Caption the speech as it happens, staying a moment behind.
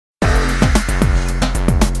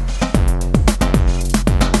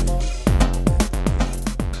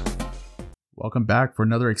welcome back for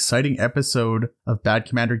another exciting episode of Bad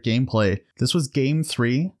Commander gameplay. This was game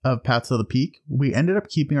 3 of Path to the Peak. We ended up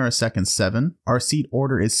keeping our second 7. Our seat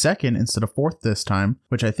order is second instead of 4th this time,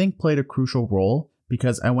 which I think played a crucial role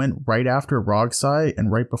because I went right after Rograkh and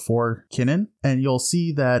right before Kinnan, and you'll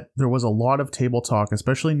see that there was a lot of table talk,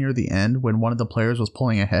 especially near the end when one of the players was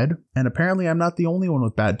pulling ahead, and apparently I'm not the only one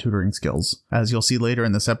with bad tutoring skills, as you'll see later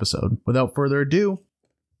in this episode. Without further ado,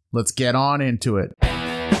 let's get on into it.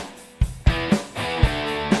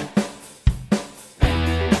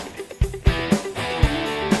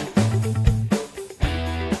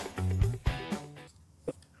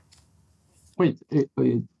 Wait,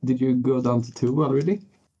 did you go down to 2 already?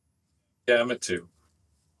 Yeah, I'm at 2.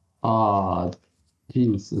 Ah,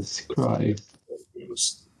 Jesus Christ.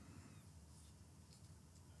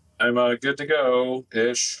 I'm good to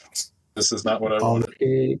go-ish. This is not what I wanted.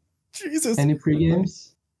 Okay. Jesus. Any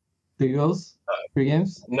pre-games? Pre-goals?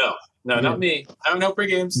 Pre-games? No, not me. I have no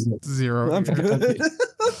pre-games. 0. I'm good.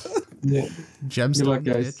 Yeah. Gemstone, Good luck,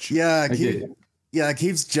 guys. bitch. Yeah, Okay. it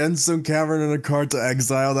keeps Gemstone Cavern and a card to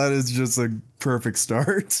exile. That is just a perfect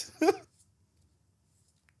start.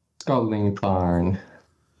 Scalding Tarn.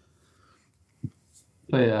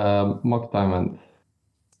 Play Mock Diamond.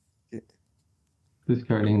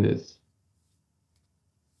 Discarding this.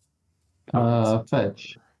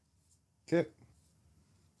 Fetch. Okay.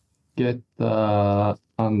 Get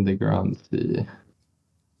Underground Sea.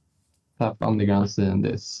 Tap Underground Sea in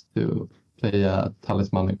this to play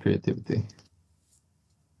Talismanic Creativity.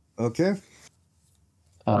 Okay.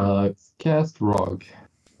 Cast Rog.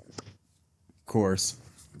 Of course.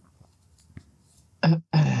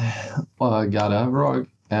 Well, I got a Rog.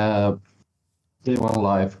 Day 1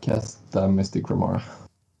 life, cast Mystic Remora.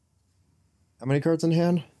 How many cards in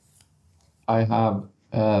hand? I have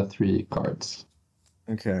 3 cards.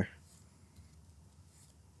 Okay.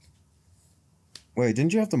 Wait,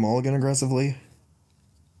 didn't you have to mulligan aggressively?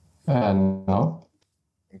 No.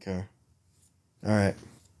 Okay. All right.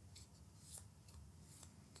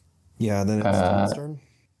 Yeah, then it's Tim's turn.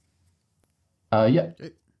 Yeah.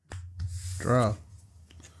 Okay. Draw.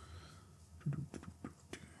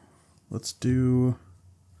 Let's do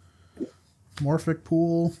Morphic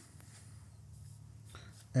Pool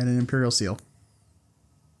and an Imperial Seal.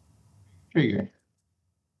 Trigger.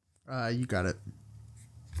 You got it.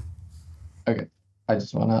 Okay. I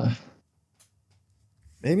just wanna.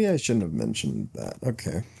 Maybe I shouldn't have mentioned that.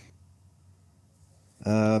 Okay.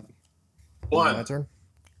 My 1. turn.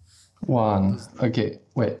 1. Okay,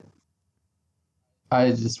 wait. I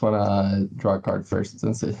just wanna draw a card first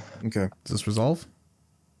and see. Okay. Does this resolve?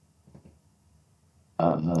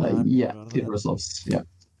 Yeah, it resolves. Yeah.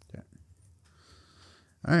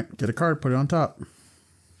 Alright, get a card, put it on top.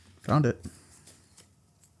 Found it.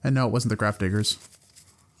 And no, it wasn't the Graph Diggers.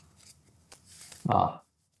 Ah.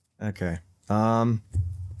 Okay. All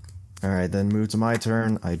right, then move to my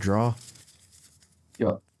turn. I draw.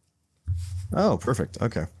 Yeah. Oh, perfect.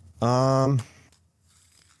 Okay.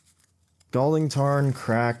 Scalding Tarn,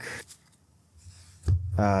 crack.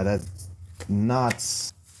 That's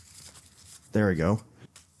not. There we go.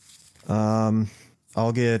 I'll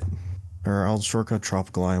shortcut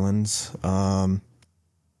Tropical Islands. Can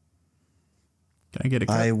I get a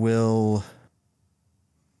cut? I will.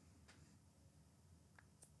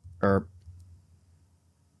 Or.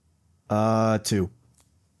 2.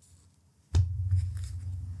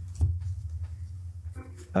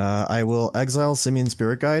 I will exile Simian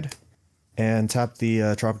Spirit Guide and tap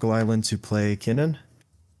the Tropical Island to play Kinnan.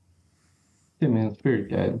 Simian Spirit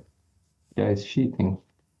Guide. Guys cheating.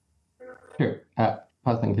 Here,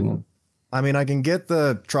 passing Kinnan. I mean, I can get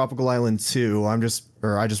the Tropical Island too. I just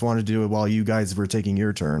want to do it while you guys were taking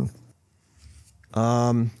your turn.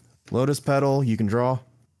 Lotus Petal, you can draw.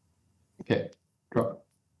 Okay, draw.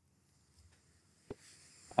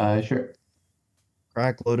 Sure.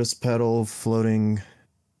 Crack Lotus Petal, floating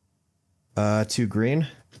 2 green.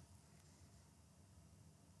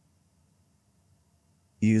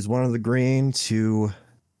 Use 1 of the green to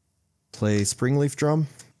play Springleaf Drum.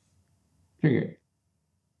 Trigger.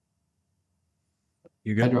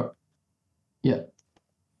 You I good? draw. Yeah.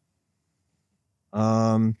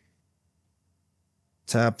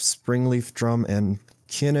 Tap Springleaf Drum and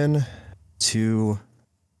Kinnan to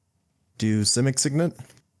do Simic Signet.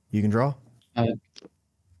 You can draw.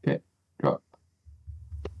 Okay, draw.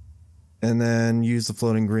 And then use the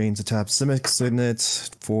floating green to tap Simic Signet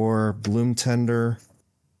for Bloom Tender.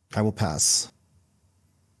 I will pass.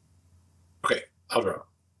 Okay, I'll draw.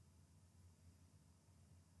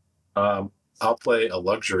 I'll play a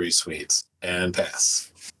Luxury Suite and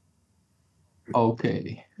pass.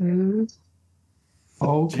 Okay.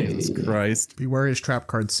 Okay. Jesus Christ. Beware his trap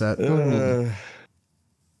card set.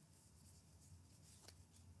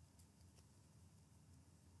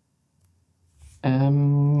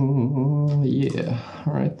 Yeah,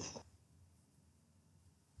 all right.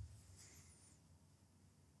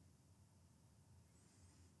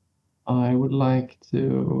 I would like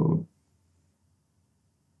to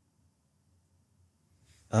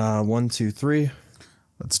 1, 2, 3.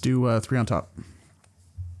 Let's do 3 on top.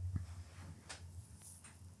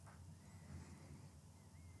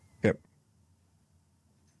 Yep.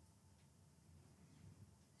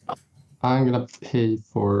 I'm gonna pay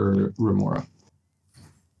for Remora.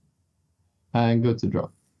 And go to draw.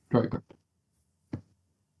 Draw a card.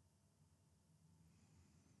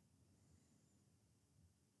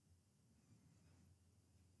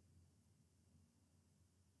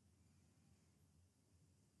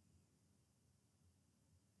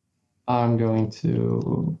 I'm going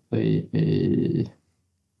to play a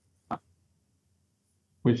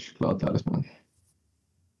Wish Cloud Talisman.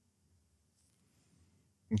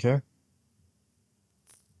 Okay.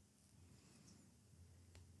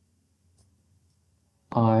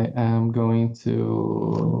 I am going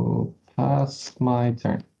to pass my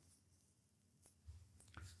turn.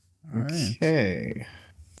 All right. Okay.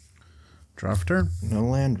 Draw for turn. No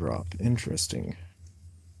land drop. Interesting.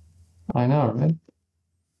 I know, right?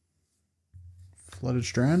 Flooded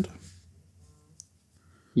Strand.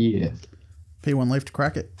 Yeah. Pay 1 life to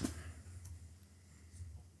crack it.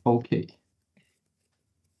 Okay.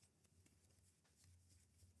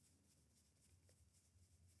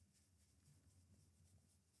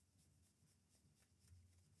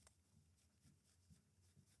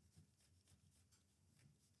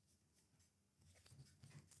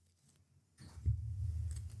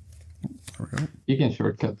 There we go. You can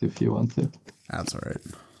shortcut if you want to. That's all right.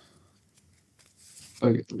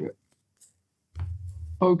 Okay.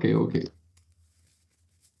 Okay.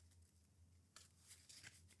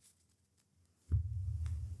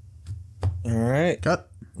 All right. Cut.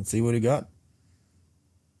 Let's see what he got.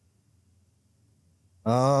 3.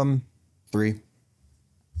 All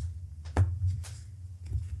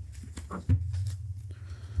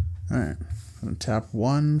right. I'm gonna tap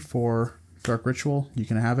 1 for Dark Ritual. You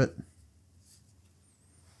can have it.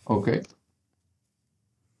 Okay.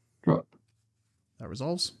 Draw. That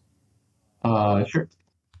resolves. Sure.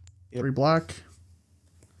 3 black.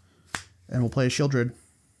 And we'll play a Shieldred.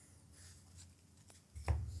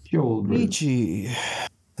 Children. Peachy.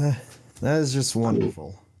 That is just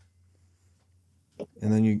wonderful.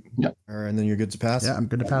 And then and then you're good to pass. Yeah, I'm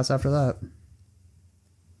good to pass after that.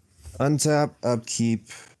 Untap, upkeep,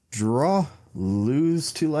 draw,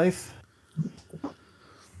 lose 2 life.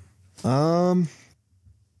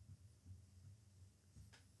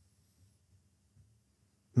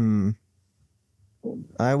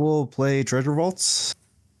 I will play Treasure Vaults.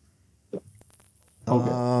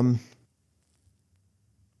 Okay.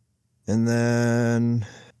 And then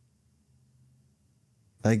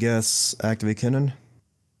I guess activate Kinnan.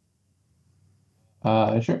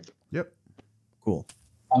 Sure. Yep. Cool.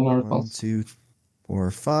 I'm not 1, responsible. 2,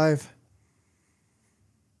 4, 5.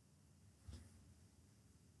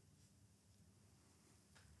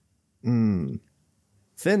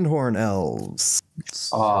 Finhorn Elves.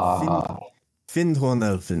 Finhorn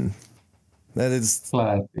Elfen. That is.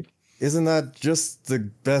 Classic. Isn't that just the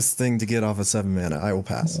best thing to get off of 7 mana? I will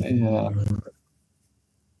pass. Yeah.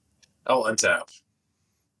 I'll untap.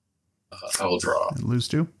 I will draw. And lose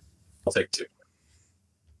 2. I'll take 2.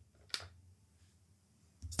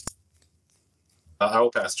 I will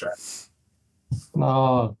pass turn.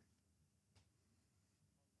 No.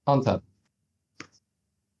 Untap.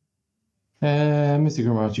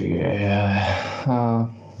 Mystical Magic. Yeah.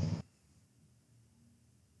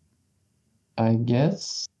 I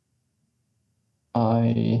guess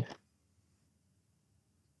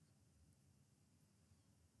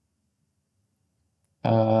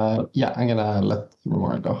yeah, I'm gonna let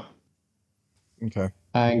Remora go. Okay.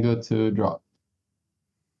 And go to draw.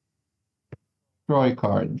 Draw a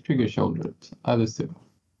card. Trigger Shoulder. Others 2.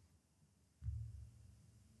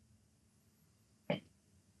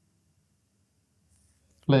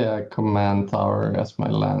 Play a command tower as my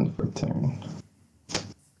land for turn.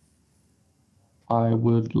 I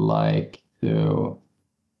would like to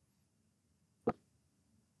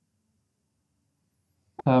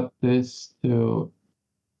tap this to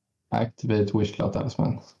activate Wish Cloud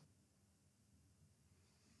Talisman.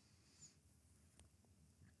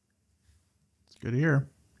 It's good to hear.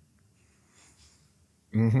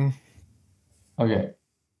 Okay.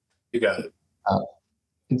 You got it.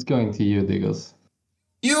 It's going to you, Diggles.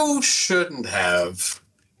 You shouldn't have.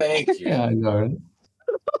 Thank you. Yeah, I know.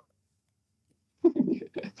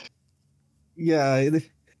 Yeah.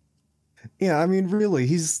 Yeah, I mean, really,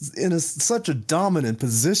 he's in such a dominant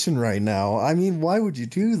position right now. I mean, why would you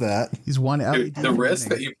do that? He's one Dude, LED. the risk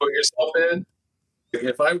that you put yourself in.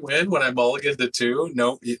 If I win when I mulligan to 2,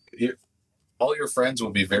 no, all your friends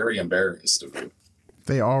will be very embarrassed of you.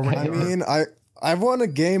 They already. I mean, I've won a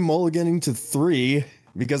game mulliganing to 3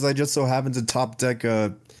 because I just so happened to top deck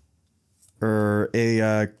a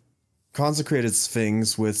consecrated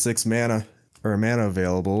sphinx with 6 mana or mana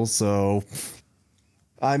available. So,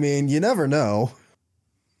 I mean, you never know.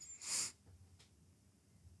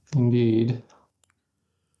 Indeed.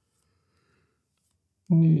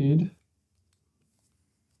 Indeed.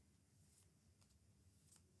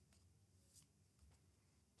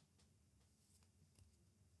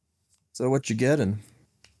 So what you getting?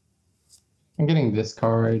 I'm getting this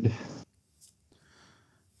card.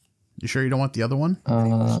 You sure you don't want the other one?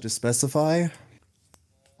 To specify?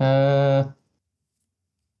 Uh,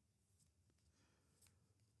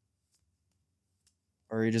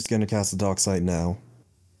 Or are you just gonna cast the Dark Side now?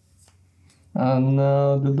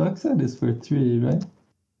 no, the dark side is for 3, right?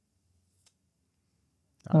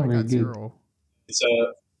 Oh, I very got good. 0.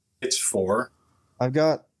 It's 4. I've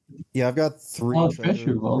got 3 Oh, treasure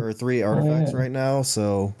treasure vault. or 3 artifacts yeah. right now,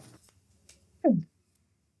 so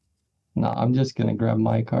No, I'm just gonna grab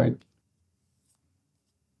my card.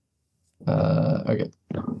 Okay.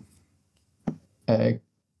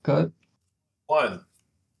 Cut 1.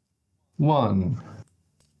 1.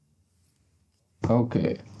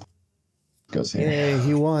 Okay. Goes here. yay,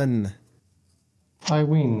 he won. I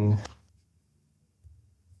win.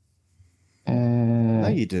 No,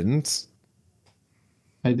 you didn't.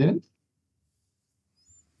 I didn't?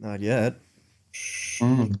 Not yet.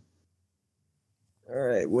 Mm.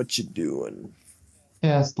 Alright, what you doing?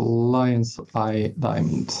 Cast Lion's Eye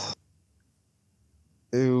Diamond.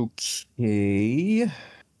 Okay.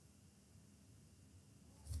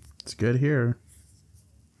 It's good here.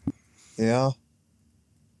 Yeah.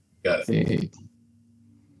 Got it.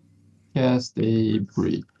 Cast a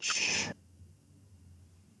breach.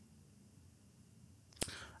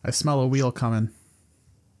 I smell a wheel coming.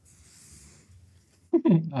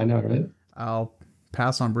 I know, right? I'll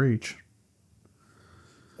pass on breach.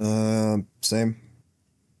 Same.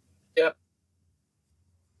 Yep.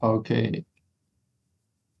 Okay.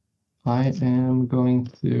 I am going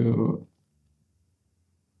to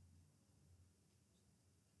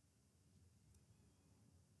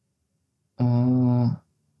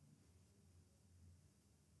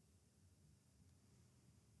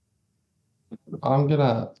I'm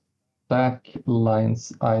gonna back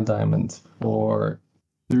Lion's Eye Diamond for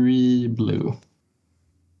 3 blue.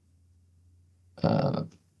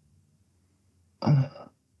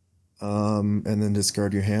 And then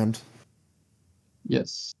discard your hand.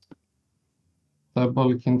 Yes.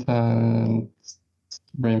 Diabolic Intent,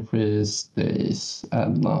 Brain Freeze, Stays,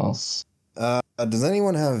 Adnos. Does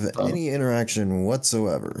anyone have any interaction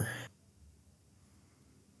whatsoever?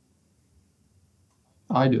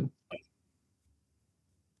 I do.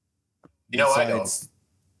 You know, I don't. Besides-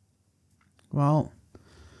 Well,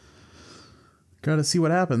 gotta see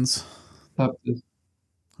what happens. Tap this.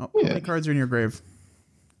 Oh, how Yeah. many cards are in your grave?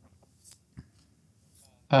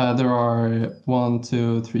 There are 1,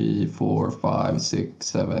 2, 3, 4, 5, 6,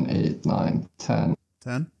 7, 8, 9, 10,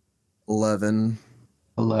 10? 11.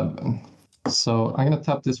 11. So I'm gonna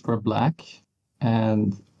tap this for black,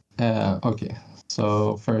 and okay.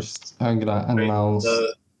 So first I'm gonna announce.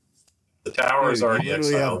 The tower is Dude, already you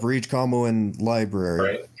literally have exiled, breach combo and library.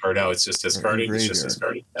 right? Or no, it's just discarded. It's just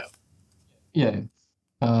graveyard. discarded. Yeah.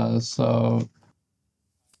 Yeah. So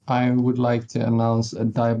I would like to announce a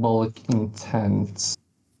Diabolic Intent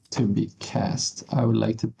to be cast. I would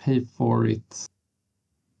like to pay for it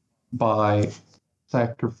by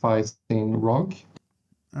sacrificing Rog,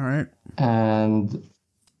 All right. and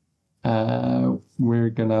we're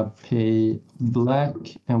gonna pay black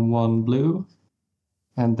and 1 blue,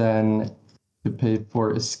 and then to pay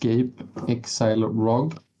for escape, exile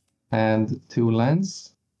Rog and 2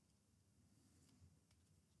 lands,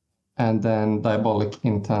 and then Diabolic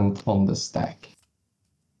Intent on the stack.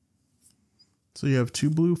 So you have 2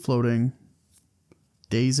 blue floating.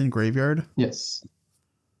 Days in graveyard. Yes.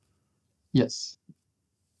 Yes.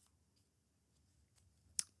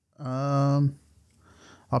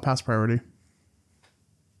 I'll pass priority.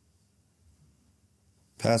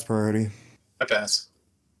 Pass priority. I pass.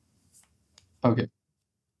 Okay.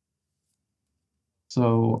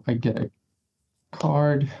 So I get a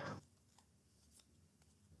card.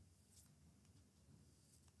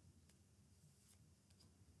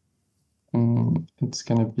 It's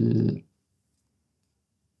gonna be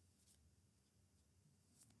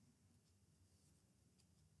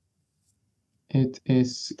It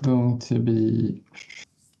is going to be...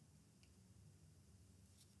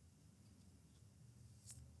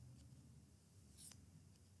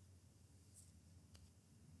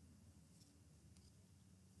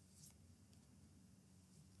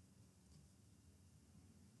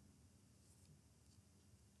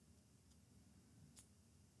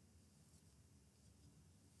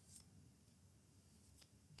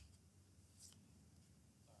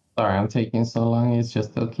 Sorry, I'm taking so long. It's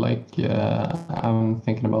just that, like, I'm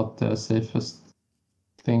thinking about the safest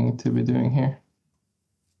thing to be doing here.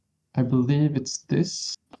 I believe it's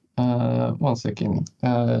this. 1 second.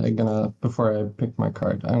 Before I pick my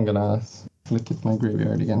card, I'm gonna look at my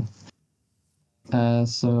graveyard again.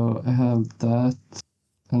 So I have that,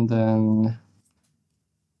 and then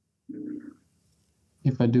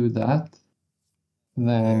if I do that,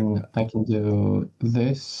 then I can do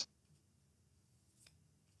this.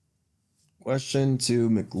 Question to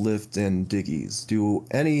McLift and Diggies. Do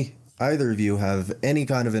either of you have any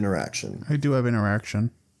kind of interaction? I do have interaction.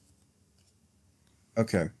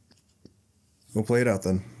 Okay. We'll play it out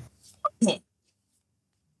then.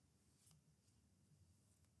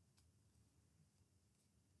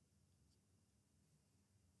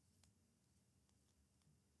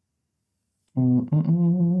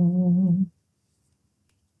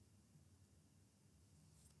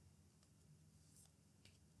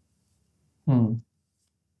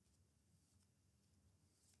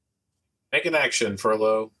 Make an action,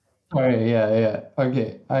 Furlough. Oh, yeah.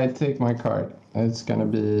 Okay, I take my card. It's gonna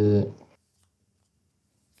be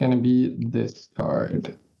this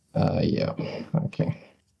card. Yeah. Okay.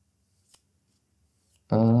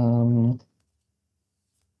 Oh,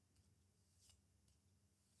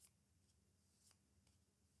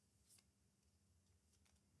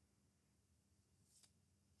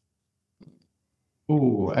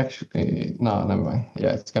 actually, no, never mind.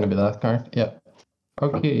 Yeah, it's gonna be that card. Yeah.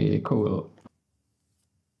 Okay, cool.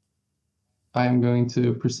 I am going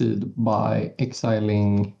to proceed by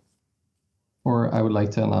exiling, or I would like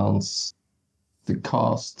to announce the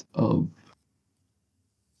cost of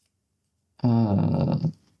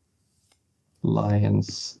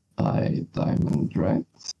Lion's Eye Diamond, right?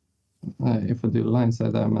 If I do Lion's Eye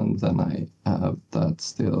Diamond, then I have that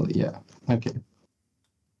still. Yeah. Okay.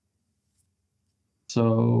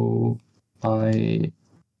 So I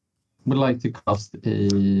would like to cast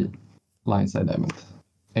a Lion's Eye Diamond,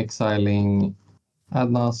 exiling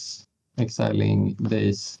Adnas, exiling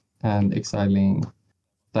Base, and exiling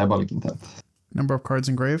Diabolic Intent. Number of cards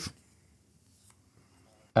engraved?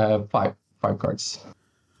 5 cards.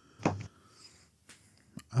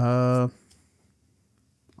 I'll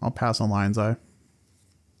pass on Lion's Eye.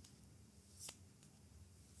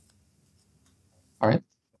 All right.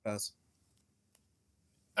 Pass.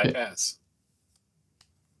 I pass.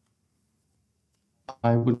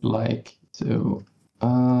 I would like to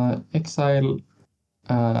exile.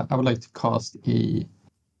 I would like to cast a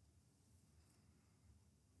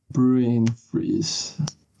Brain Freeze,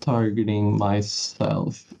 targeting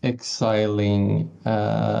myself, exiling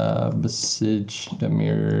Besiege the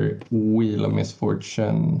Mirror, Wheel of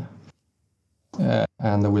Misfortune,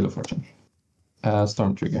 and the Wheel of Fortune.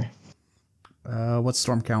 Storm Trigger. What's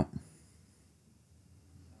storm count?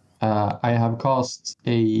 I have cast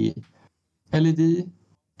a LED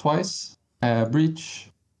twice,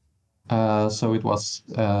 Breach. So it was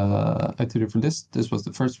I took it for this. This was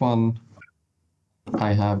the first one.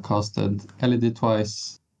 I have casted LED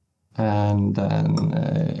twice, and then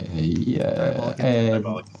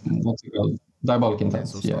what's it called? Diabolic Intent.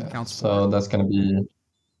 So Yeah. So that's gonna be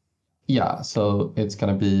So it's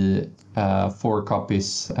gonna be 4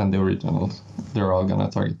 copies, and the original. They're all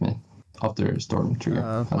gonna target me after Storm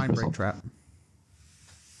Trigger. Mind Break Trap.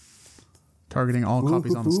 Targeting all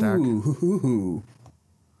copies on the stack.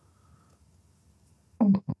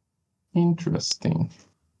 Interesting.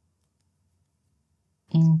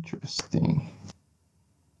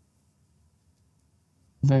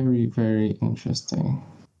 Very, very interesting.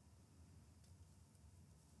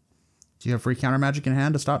 Do you have free counter magic in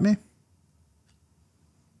hand to stop me?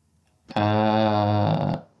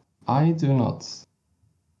 I do not.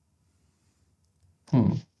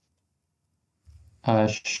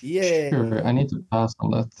 Sure, I need to pass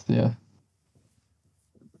on that, yeah.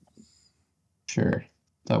 Sure,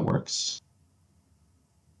 that works.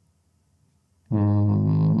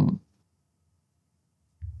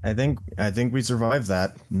 I think we survived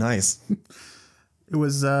that. Nice. It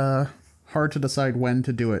was hard to decide when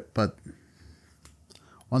to do it, but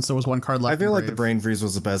once there was one card left. I feel like the Brain Freeze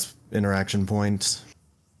was the best interaction point.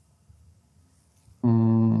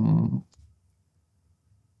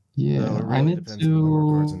 Yeah, no, it really I need depends on the number of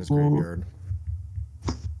cards in his graveyard.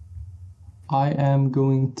 I am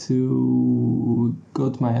going to go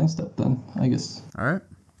to my end step then, I guess. All right.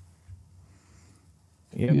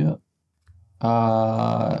 Yep.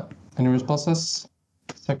 Yeah. Any responses?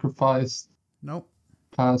 Sacrifice. Nope.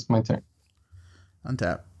 Pass my turn.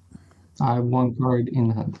 Untap. I have 1 card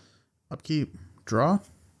in hand. Upkeep. Draw.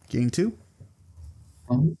 Gain 2.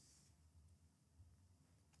 Mhm.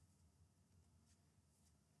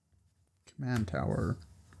 Command tower.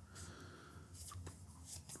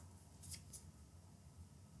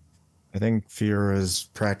 I think Fear is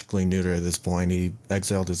practically neuter at this point. He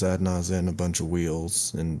exiled his Adnaz and a bunch of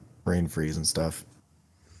wheels and brain freeze and stuff.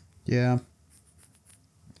 Yeah.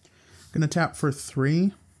 Gonna tap for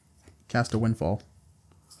 3. Cast a Windfall.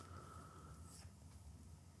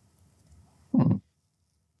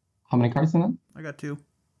 How many cards in that? I got 2.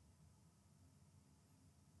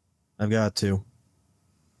 I've got 2.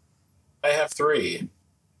 I have 3.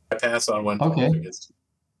 I pass on one. Okay. Ball if it gets-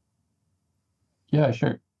 Yeah,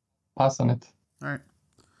 sure. Pass on it. All right.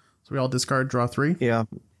 So we all discard, draw 3. Yeah.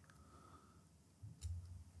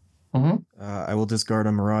 Mm-hmm. I will discard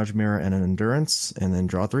a Mirage Mirror and an Endurance, and then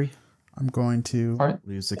draw 3. I'm going to. All right.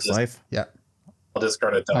 Lose 6 Just- life. Yeah. I'll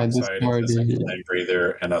discard a I downside, discard a the- Night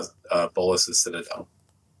Breather, and a Bolus' Citadel.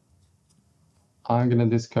 I'm gonna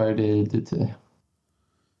discard a DT.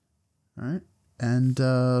 All right. And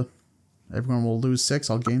everyone will lose 6.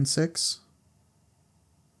 I'll gain 6.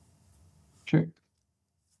 Sure.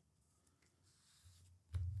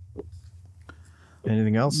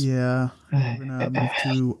 Anything else? Yeah. We're gonna move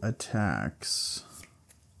to attacks.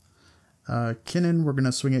 Kinnan, we're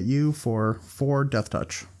gonna swing at you for 4 Death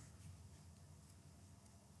Touch.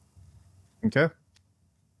 Okay.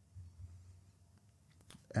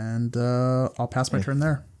 And I'll pass my turn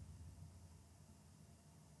there.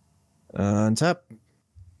 Untap.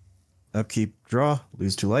 Upkeep, draw,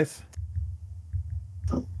 lose 2 life.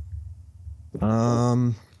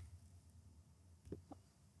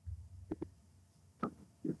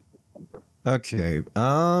 Okay.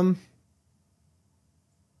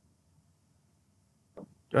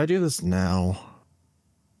 Do I do this now?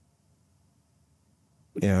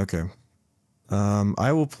 Yeah, okay.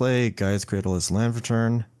 I will play Gaia's Cradle as land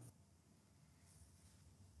return.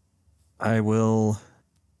 I will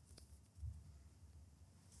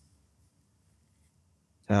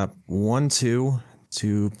tap 1/2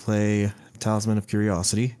 to play Talisman of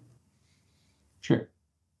Curiosity. Sure.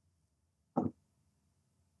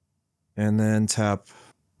 And then tap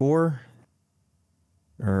 4.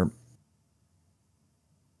 Or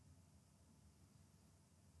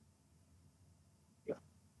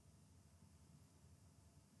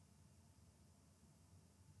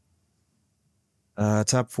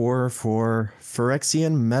tap 4 for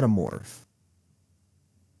Phyrexian Metamorph.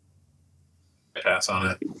 I pass on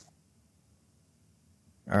it.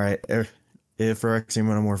 All right. If Phyrexian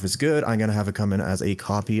Metamorph is good, I'm going to have it come in as a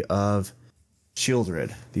copy of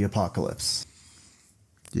Shieldred, the Apocalypse.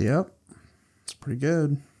 Yep. It's pretty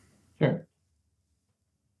good. Sure.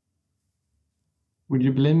 Would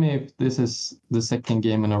you believe me if this is the second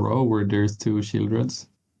game in a row where there's 2 Shieldreds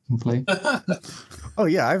in play? Oh,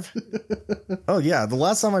 yeah. Oh, yeah. The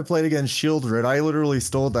last time I played against Shieldred, I literally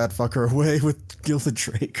stole that fucker away with Gilded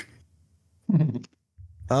Drake.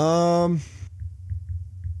 All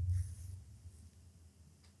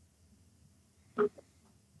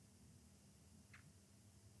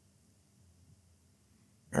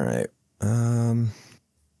right.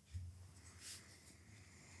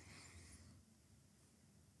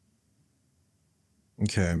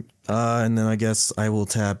 Okay. And then I guess I will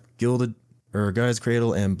tap Gilded or Gaia's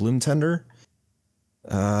Cradle and Bloom Tender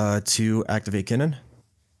to activate Kinnan.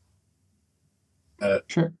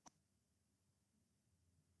 Sure.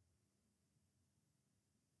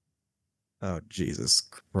 Oh, Jesus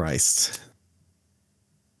Christ.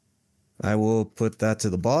 I will put that to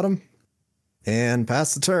the bottom and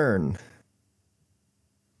pass the turn.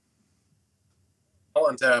 I'll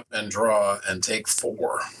untap and draw and take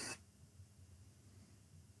 4.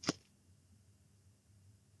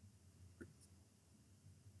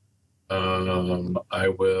 I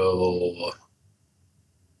will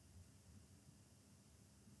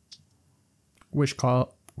Wish Claw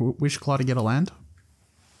to get a land.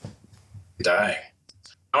 die.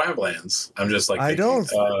 I don't have lands. I'm just like I thinking,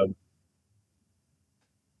 don't.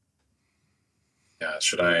 Yeah,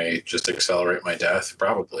 should I just accelerate my death?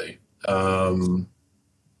 Probably. If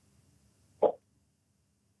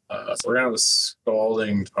we're gonna have a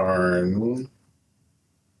Scalding Tarn.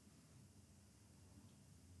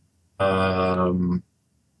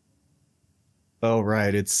 Oh,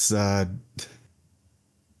 right. It's, oh,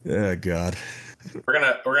 God. We're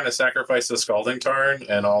gonna sacrifice the Scalding Tarn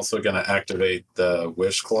and also gonna activate the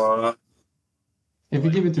Wish Claw. If you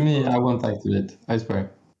give it to me, I won't activate. I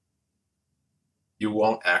swear. You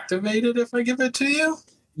won't activate it if I give it to you?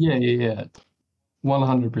 Yeah.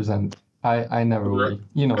 100%. I never will.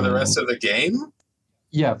 You know. For the rest of the game?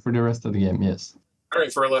 Yeah, for the rest of the game, yes. All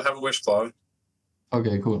right, Furlough, have a Wish Claw.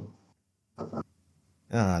 Okay, cool.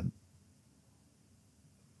 God,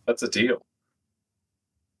 That's a deal.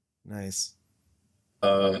 nice.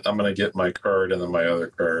 I'm gonna get my card and then my other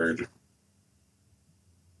card.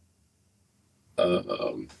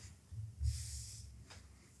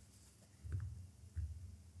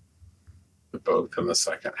 Both in the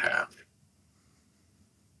second half.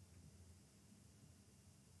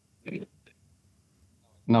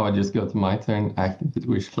 Now I just go to my turn, activate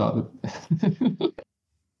Wish Cloud.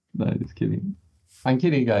 No, just kidding. I'm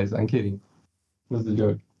kidding, guys. I'm kidding. That's a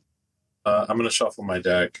joke. I'm gonna shuffle my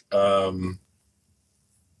deck. I'm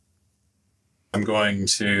going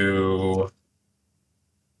to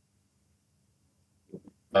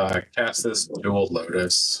cast this Dual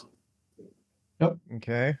Lotus.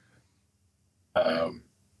 Okay.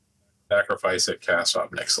 Sacrifice it, cast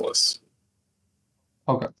off Nixilis.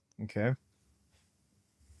 Okay, Okay.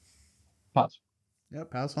 pass.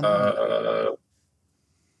 Yep, pass on that.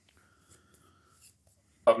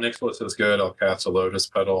 If Nixilis is good, I'll cast a Lotus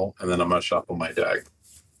Petal, and then I'm gonna shuffle my deck.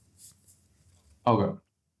 Okay.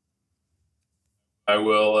 I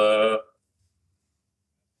will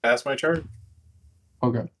pass my turn.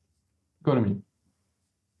 Okay. Go to me.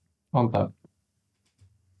 On tap.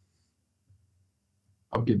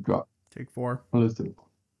 I'll get drop. Take 4. Listen.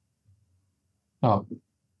 Oh.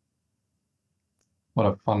 What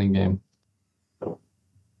a funny game.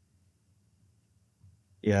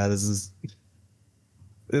 Yeah, this is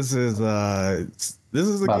a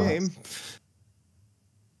Balance. game.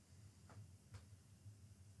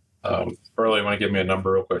 Early, you want to give me a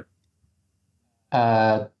number real quick? 2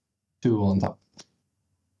 on top.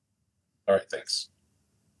 All right, thanks.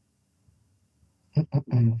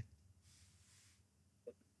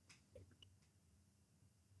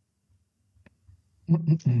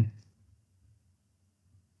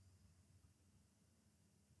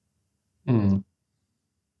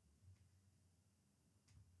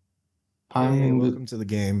 I'm Hey, in welcome the to the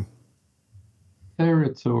game.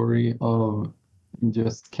 territory of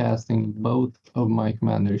just casting both of my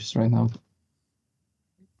commanders right now.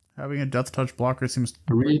 Having a Death Touch blocker seems...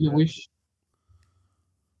 I really wish.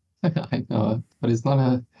 I know, but it's not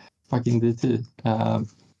a fucking DT.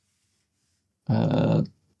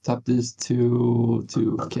 Tap this to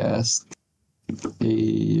cast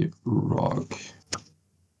a rock.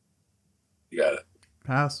 You got it.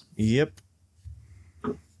 Pass. Yep.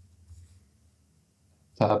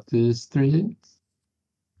 Tap this 3.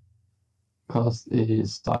 Cast a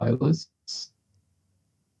stylus.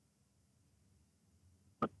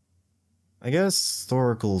 I guess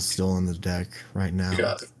Thoracle's still in the deck right now, You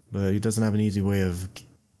got it. but he doesn't have an easy way of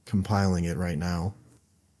compiling it right now.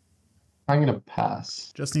 I'm gonna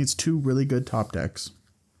pass. Just needs 2 really good top decks.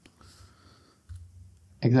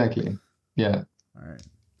 Exactly. Yeah. All right.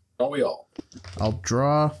 Don't we all? I'll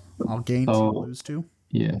draw. I'll gain 2, Oh. lose 2.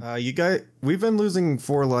 Yeah. You guys, we've been losing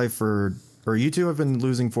 4 life or you two have been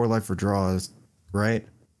losing 4 life for draws, right?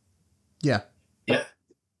 Yeah. Yeah.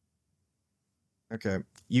 Okay.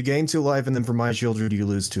 You gain 2 life, and then for my children, you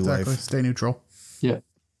lose 2 Exactly. life. Stay neutral. Yeah,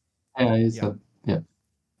 he said, yeah.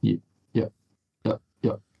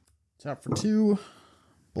 Tap for 2.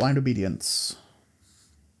 Blind Obedience.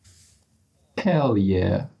 Hell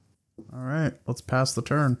yeah. All right. Let's pass the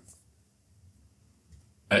turn.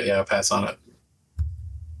 Yeah, pass on it.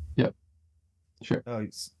 Sure. Oh,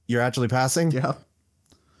 you're actually passing? Yeah.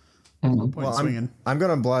 Mhm. Point Well, swinging. I'm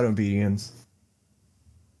gonna Blind Obedience.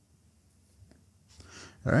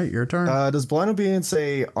 All right. Your turn. Does Blind Obedience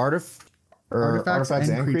say artifacts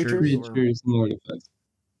and creatures? or- Creatures and artifacts.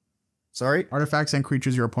 Sorry? Artifacts and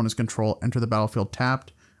creatures your opponents control enter the battlefield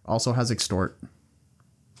tapped. Also has extort.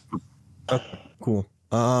 Cool.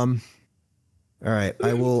 All right.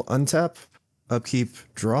 I will untap, upkeep,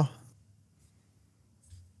 draw.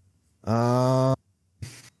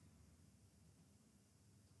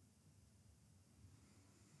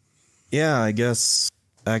 Yeah, I guess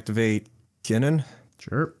activate Kinnan.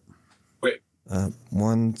 Sure.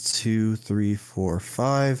 1, 2, 3, 4,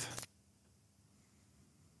 5.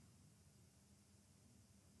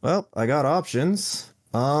 Well, I got options.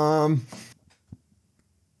 Huh.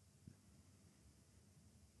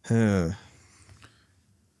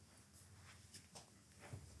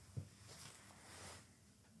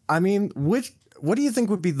 I mean, what do you think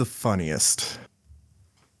would be the funniest?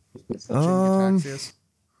 Taxius?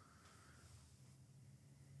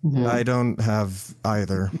 Yeah. I don't have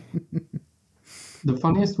either. The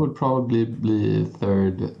funniest would probably be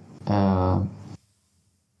third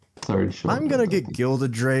Shieldred, I'm gonna I get think.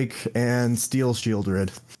 Gilded Drake and Steel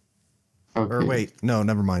Shieldred. Okay. Or wait, no,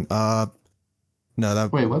 never mind. No,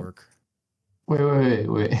 that Wait, would what? work. Wait.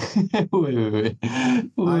 Wait,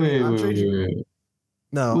 I'm changing.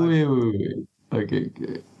 No, wait. Okay.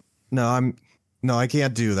 no, I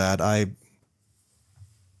can't do that. I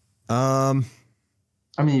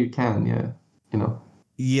mean, you can, yeah. You know.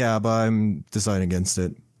 Yeah, but I'm deciding against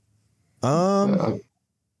it. Okay.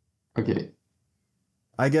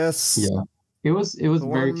 I guess. Yeah. It was very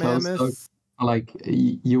Thorn close though. Mammoth. Like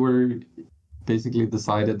you were basically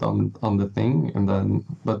decided on the thing, and then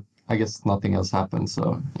but I guess nothing else happened.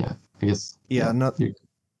 So yeah, I guess Yeah, not. it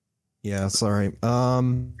Yeah, sorry.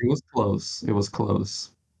 was close. It was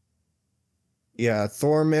close. Yeah,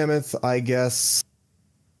 Thorn Mammoth. I guess.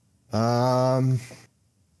 Burn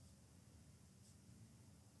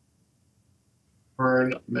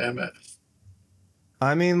mammoth.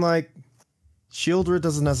 I mean, like, Shieldred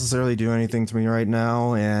doesn't necessarily do anything to me right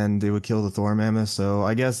now, and it would kill the Thorn Mammoth. So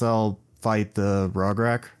I guess I'll fight the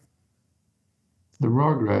Rograkh. The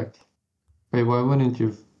Rograkh. Wait, why wouldn't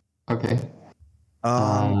you? Okay.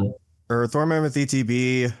 Or Thorn Mammoth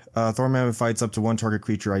ETB. Thorn Mammoth fights up to one target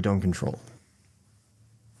creature I don't control.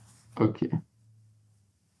 Okay.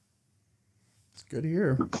 It's good to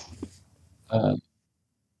hear. I'm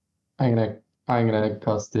gonna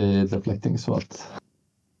cast the deflecting swat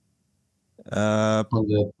on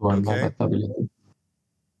the Thorn Okay. Mammoth ability.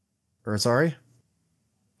 Or sorry?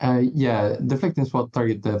 Yeah, deflecting swat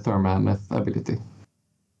target the Thorn Mammoth ability.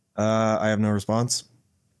 I have no response.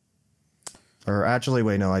 Or actually,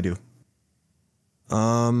 wait, no, I do.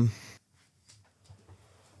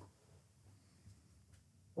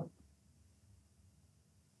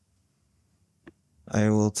 I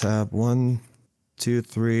will tap 1, 2,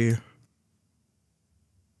 3.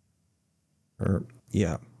 Or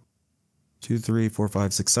yeah. 2, 3, 4,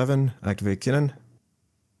 5, 6, 7. Activate Kinnan.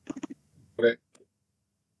 Okay.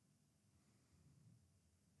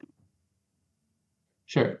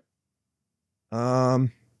 Sure.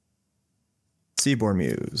 Seaborn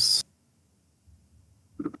Muse.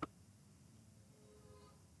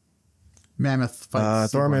 Mammoth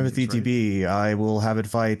fights. Thor Seaborn Mammoth Muse, right? ETB. I will have it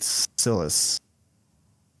fight Silas.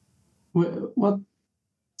 What?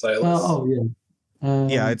 Silas. Oh yeah.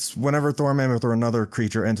 Yeah, it's whenever Thor Mammoth or another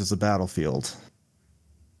creature enters the battlefield.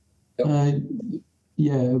 Yeah.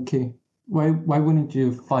 Okay. Why wouldn't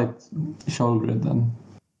you fight Shieldred then?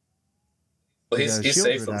 Well, he's Because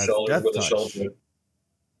safe Shieldred from has shoulder Death with a Touch. shoulder.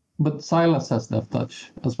 But Silas has Death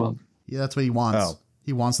Touch as well. Yeah, that's what he wants. Oh.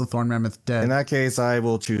 He wants the Thorn Mammoth dead. In that case,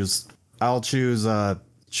 I'll choose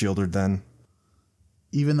Shieldred then.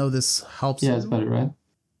 Even though this helps Yeah, you. it's better, right?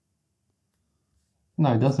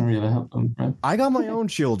 No, it doesn't really help them, right? I got my own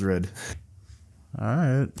Shieldred. All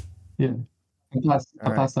right. Yeah. I Alright.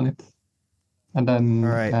 passed on it. And then,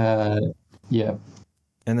 Alright. yeah.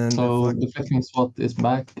 And then So the flickering swat is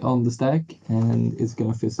back on the stack, and it's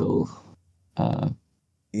gonna fizzle.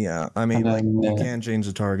 yeah, I mean, and like, then, you can change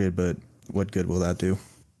the target, but what good will that do?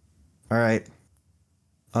 All right.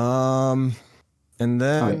 And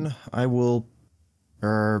then I will,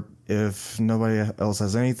 or if nobody else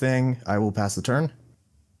has anything, I will pass the turn.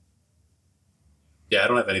 Yeah, I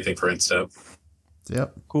don't have anything for instep.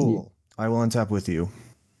 Yep. Cool. I will untap with you.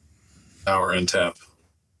 Power and tap.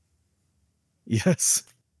 Yes.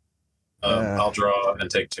 I'll draw and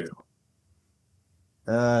take 2.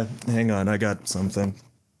 Hang on, I got something.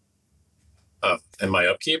 In my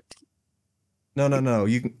upkeep? No.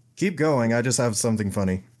 You can keep going. I just have something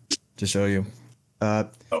funny to show you. No,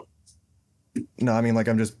 I mean, like,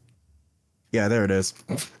 I'm just. Yeah, there it is.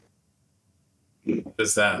 What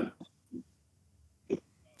is that?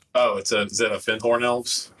 Oh, is that a Finhorn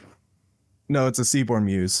Elves? No, it's a Seaborn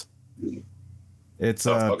Muse. It's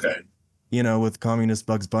okay. You know, with communist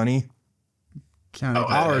Bugs Bunny. Counting.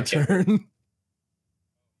 Our turn.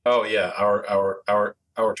 Oh yeah, our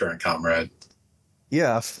turn, comrade.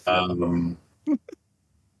 Yeah.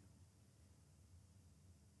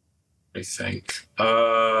 I think.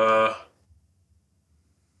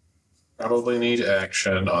 Probably need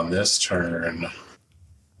action on this turn.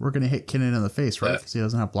 We're gonna hit Kinnan in the face, right? Because he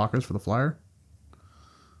doesn't have blockers for the flyer.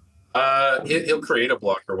 He'll create a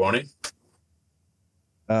blocker, won't he?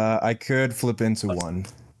 I could flip into one.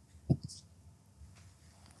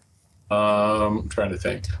 I'm trying to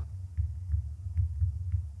think.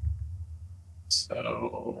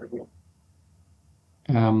 So,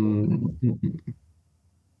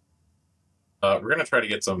 We're gonna try to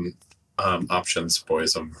get some options,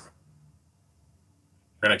 boys. We're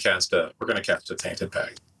gonna cast a tainted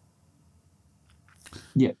pack.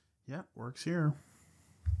 Yeah. Yeah, works here.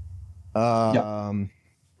 Omnixilus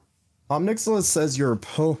says your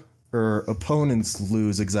opponents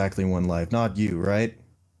lose exactly 1 life, not you, right?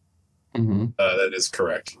 Mm-hmm. That is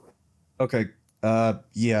correct. Okay.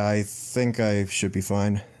 Yeah, I think I should be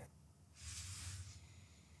fine.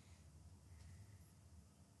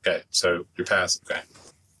 Okay, so you pass. Okay.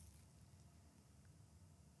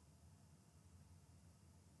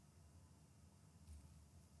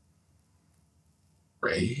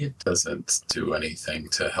 Ray doesn't do anything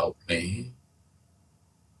to help me.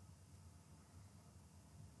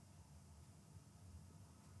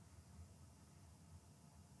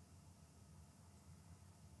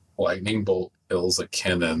 Lightning bolt kills a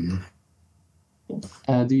kinnan.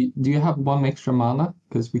 Do you have 1 extra mana?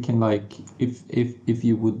 Because we can like, if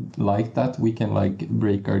you would like that, we can like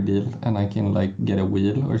break our deal, and I can like get a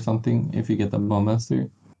wheel or something if you get a bomb master.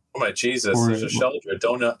 Oh my Jesus! Or- There's a shelter.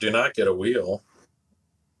 Do not get a wheel.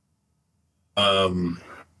 No,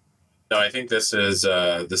 I think this is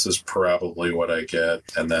probably what I get,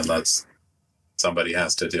 and then somebody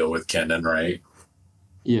has to deal with Kinnan, right?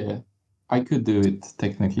 Yeah, I could do it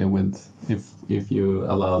technically with if you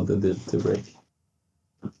allow the deal to break.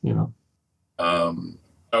 You know.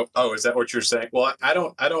 Oh, is that what you're saying? Well, I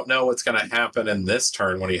don't know what's going to happen in this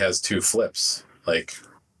turn when he has 2 flips. Like,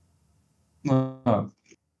 I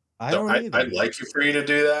don't either. I'd like for you to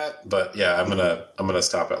do that, but yeah, I'm gonna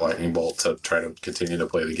stop at lightning bolt to try to continue to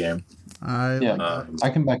play the game. I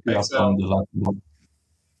can back you up on the lightning bolt.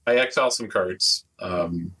 I exile some cards.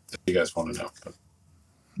 If you guys want to know.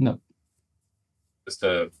 No. Just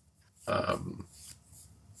a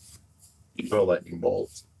lightning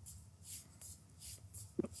bolt.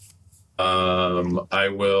 I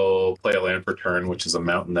will play a land per turn, which is a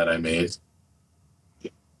mountain that I made.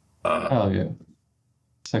 Oh yeah.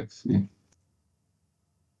 Sexy.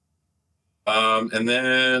 And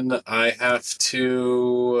then I have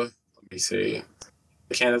to, let me see.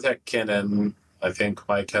 I can't attack Kinnan. I think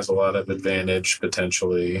Mike has a lot of advantage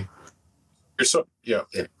potentially. That's what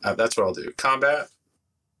I'll do. Combat.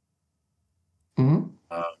 Mm-hmm.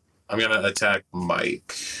 I'm gonna attack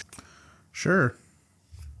Mike. Sure.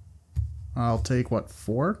 I'll take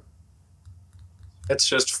 4? It's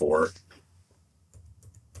just 4.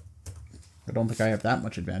 I don't think I have that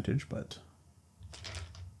much advantage, but...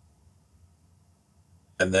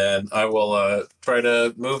 And then I will try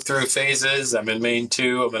to move through phases. I'm in main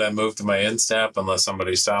 2. I'm going to move to my end step unless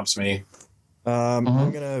somebody stops me. I'm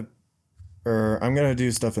gonna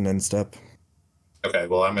do stuff in end step. Okay,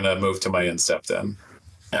 well, I'm going to move to my end step then.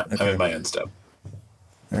 Yeah, okay. I'm in my end step.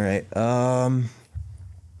 All right.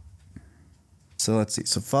 So let's see.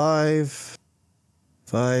 So 5,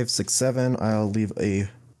 6, 7. I'll leave a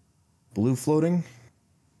blue floating.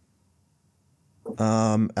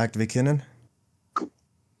 Activate Kinnan.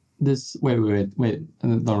 This wait.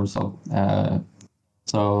 Don't resolve.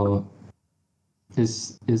 So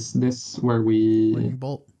is this where we Lightning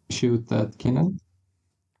bolt shoot at Kinnan?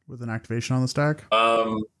 with an activation on the stack?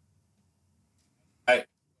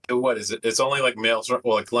 What is it? It's only like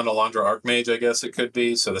like Lendalandra Archmage, I guess it could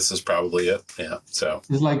be. So this is probably it. Yeah. So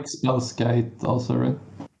It's like Spellskite also, right?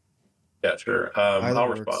 yeah, sure. I'll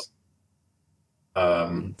respond.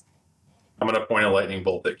 I'm gonna point a lightning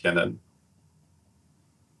bolt at Kinnan.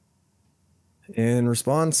 In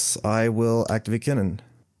response, I will activate Kinnan.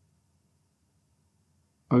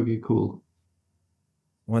 Okay, cool.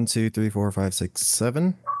 1, 2, 3, 4, 5, 6,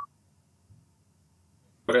 7.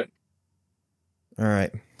 Okay. All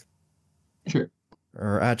right. Sure.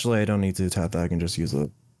 Or actually, I don't need to tap that. I can just use the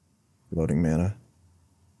loading mana.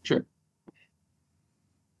 Sure.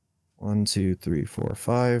 1, 2, 3, 4,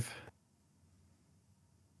 5.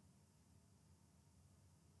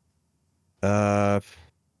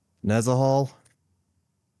 Nezahal.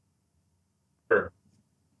 Sure.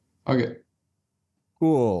 Okay.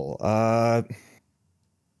 Cool. A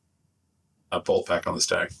bolt back on the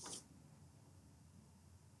stack.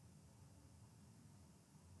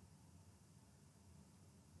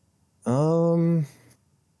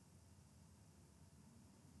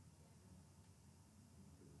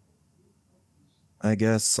 I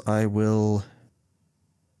guess I will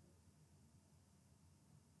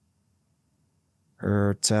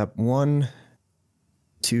tap 1,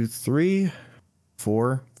 2, 3,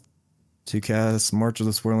 4 to cast March of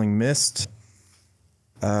the Swirling Mist,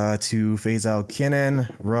 to phase out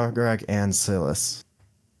Kinnan, Rograkh, and Silas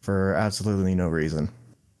for absolutely no reason.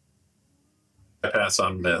 I pass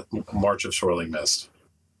on March of Swirling Mist.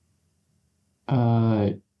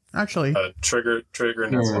 Actually, trigger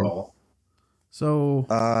and that's all. so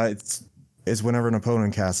it's whenever an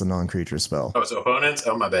opponent casts a non-creature spell. Oh, it's opponents?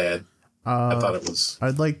 Oh, my bad. I thought it was.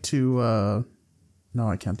 I'd like to. No,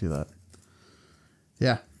 I can't do that.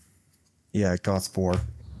 Yeah. Yeah, it costs 4.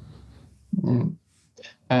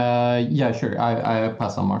 Yeah, sure. I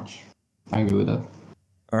pass on March. I'm good with that.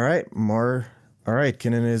 All right, All right,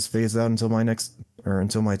 Kinnan is phased out until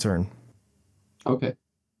until my turn. Okay.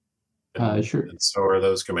 Sure. And so are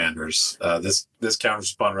those commanders. This counters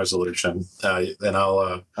spawn resolution. Then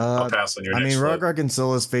I'll pass on your next flip. Rograkh and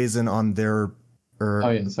Silas phase in on their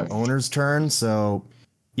owner's turn, so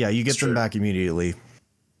yeah, you get them back immediately.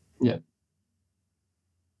 Yeah.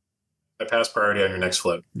 I pass priority on your next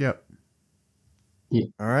flip. Yep. Yeah.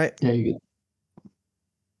 All right. Yeah, you get.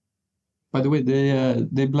 By the way,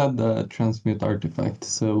 they bled the transmute artifact,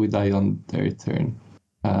 so we die on their turn.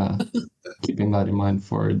 Keeping that in mind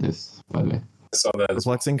for this, by the way. I saw that.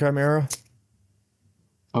 Perplexing Chimera.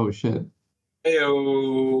 Oh shit.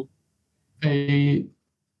 Heyo. Hey.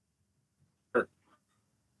 Sure.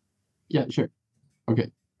 Yeah, sure.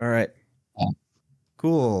 Okay. All right.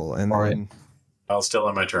 Cool. And All then right. I'll still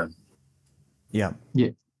on my turn. Yeah. Yeah.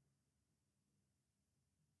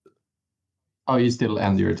 Oh, you still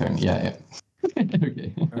end your turn. Yeah.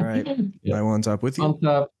 Okay. All right. Yeah. I will on top with you. On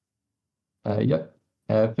top. Yep.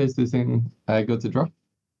 Face this in. Go to draw.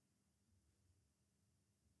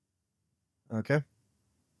 Okay.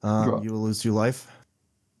 Draw. You will lose 2 life.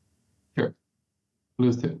 Sure.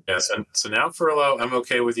 Lose 2. Yes, and so now for a low, I'm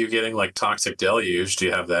okay with you getting like Toxic Deluge. Do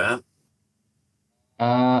you have that?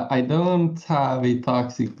 I don't have a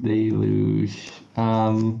Toxic Deluge.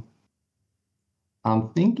 I'm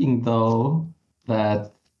thinking though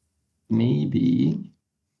that maybe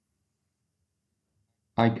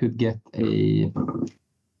I could get a.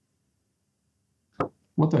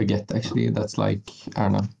 What do I get actually? That's like, I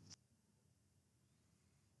don't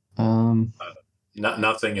know.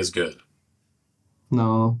 Nothing is good.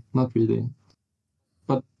 No, not really.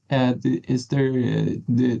 But is there?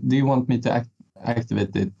 Do you want me to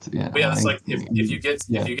activate it? Yeah. But yeah, it's like if you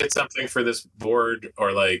get something for this board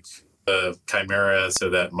or like the Chimera, so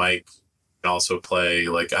that Mike can also play.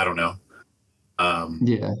 Like, I don't know.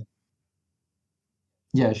 Yeah.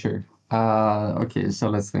 Yeah, sure. Okay, so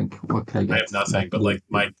let's think. What can I get? I have nothing, but like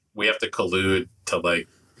Mike, we have to collude to like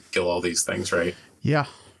kill all these things, right? Yeah.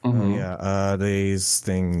 Mhm. Yeah. These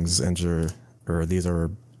things these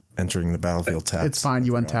are entering the battlefield tapped. It's fine.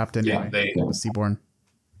 You untapped anyway. Yeah, Seaborn.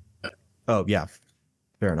 Oh yeah.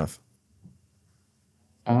 Fair enough.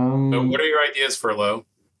 So what are your ideas for low?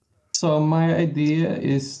 So my idea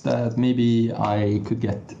is that maybe I could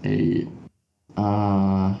get a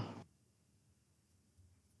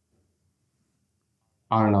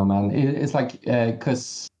I don't know, man. It's like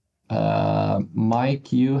because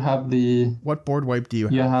Mike, you have the What board wipe do you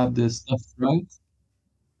have? have this stuff, right?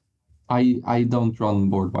 I don't run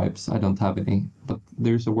board wipes. I don't have any. But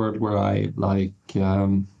there's a world where I like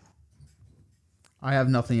I have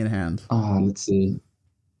nothing in hand. let's see.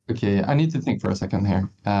 Okay, I need to think for a second here.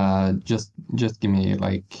 Just give me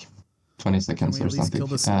like 20 seconds Can we or at least something. kill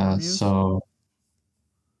the Seaborn Muse? So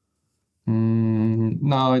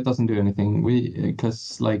no, it doesn't do anything.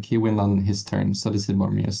 Because like he win on his turn, so the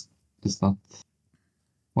Seaborn Muse is not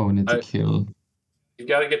what we need to kill. You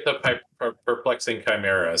got to get the Perplexing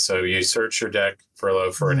Chimera. So you search your deck for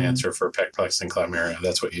low for an answer for Perplexing Chimera.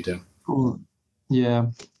 That's what you do. Cool. Yeah.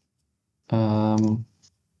 And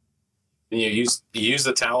you use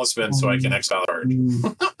the talisman so I can exile a card.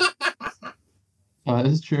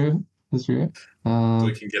 It's true. It's true. So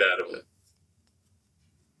we can get out of it.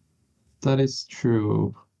 That is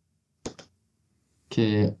true.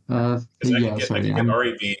 Okay. I Yeah, can sorry. get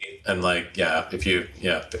REV and like if you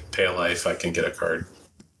pay a life, I can get a card.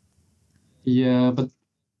 Yeah, but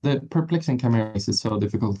the Perplexing Chimera is so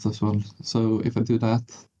difficult as well. So if I do that,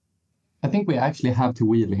 I think we actually have to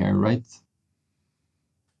wheel here, right?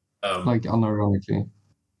 Like unironically,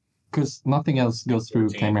 because nothing else goes through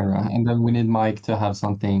 14. Chimera, and then we need Mike to have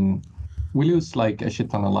something. We lose like a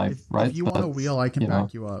shit ton of life, right? If you want a wheel, I can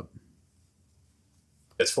back you up.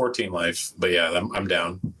 It's 14 life, but yeah, I'm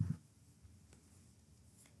down.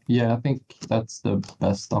 Yeah, I think that's the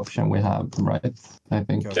best option we have, right? I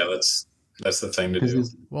think. Yeah, that's the thing to do.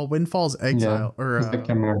 Well, Windfall's exile or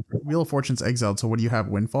Wheel of Fortune's exiled. So what do you have?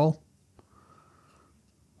 Windfall?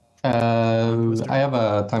 I have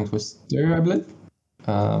a Time Twister, I believe.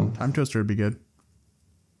 Time Twister would be good.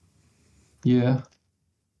 Yeah.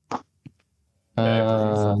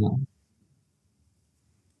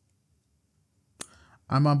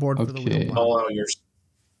 I'm on board for the Okay. wheel.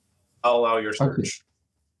 I'll allow your search.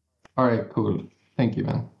 All right, cool. Thank you,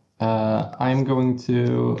 man. I'm going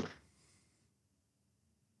to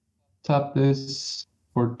tap this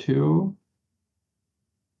for 2.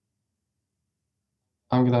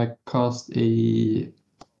 I'm gonna cast a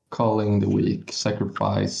Calling the Weak,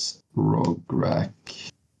 sacrifice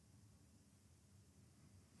Rograkh.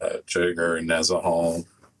 Trigger Nezahal.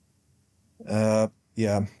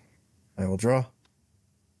 Yeah. I will draw.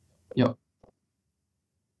 Yep.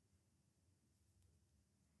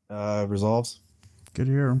 Resolves. Good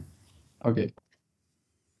here. Okay.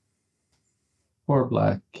 4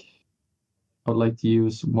 black. I would like to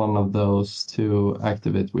use one of those to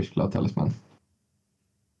activate Wishclaw Talisman.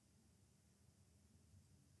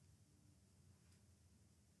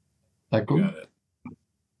 That You cool? got it.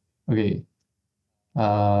 Okay.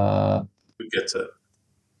 Who gets it?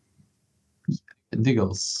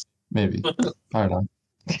 Diggles, maybe. I don't know.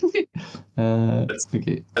 Okay.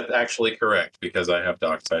 That's actually correct because I have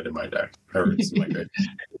Dockside in my deck. Or it's in my deck.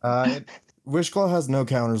 Wishclaw has no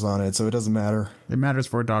counters on it, so it doesn't matter. It matters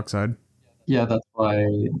for Dockside. Yeah, that's why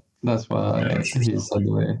Yeah, he said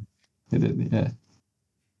the way he did. Yeah.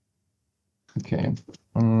 Okay.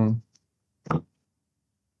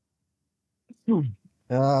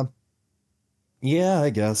 Yeah, I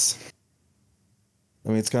guess. I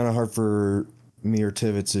mean, it's kind of hard for me or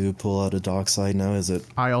Tivit to pull out a Dockside now, is it?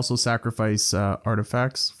 I also sacrifice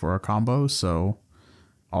artifacts for a combo, so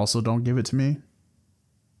also don't give it to me.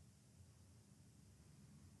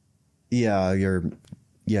 Yeah,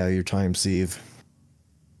 your time sieve.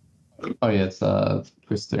 Oh yeah, it's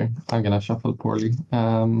Twister. I'm gonna shuffle poorly.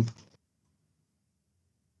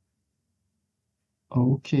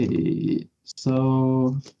 Okay,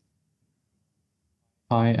 so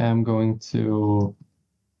I am going to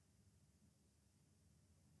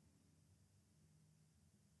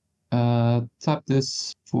tap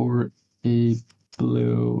this for a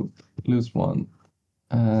lose 1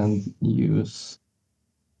 and use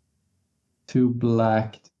 2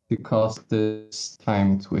 black to cast this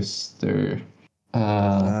Time Twister.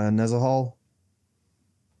 Nezahal.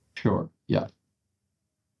 Sure, yeah.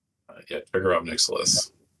 Yeah, trigger up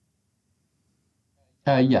Nixilis.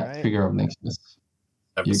 Yeah, Right. trigger of Nixilis.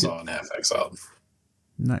 Episode and half exiled.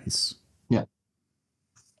 Nice. Yeah.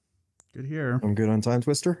 Good here. I'm good on Time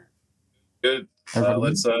Twister. Good.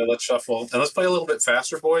 Everybody Let's shuffle and let's play a little bit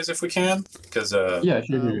faster, boys, if we can. Because yeah,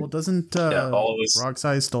 sure. Well, doesn't all of us. Rock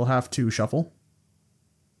Size still have to shuffle?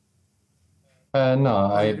 No,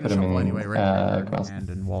 I You're gonna put him shuffle in anyway, right? command.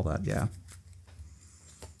 And wall that, yeah.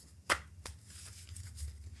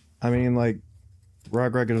 I mean, like,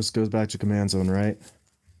 Rograkh just goes back to command zone, right?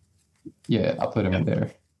 Yeah, I'll put him in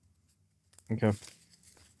there. Okay.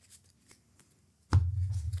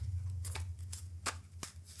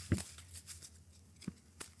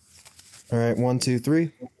 All right, 1, 2,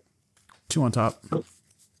 3. 2 on top.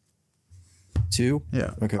 2.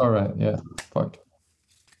 Yeah. Okay. All right, yeah. Fuck.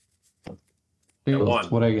 Yeah, 1.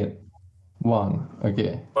 What I get? 1.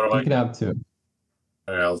 Okay. What do I You can get? have 2.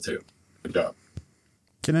 All right, I'll 2. Good job.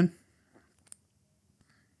 Kinnan?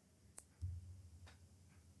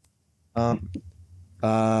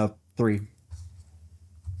 3.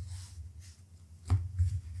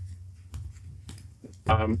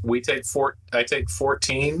 We take 4. I take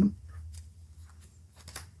 14.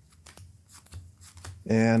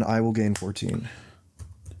 And I will gain 14.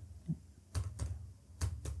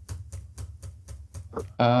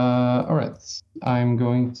 All right. I'm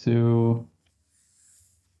going to.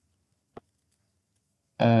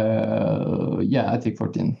 Yeah, I take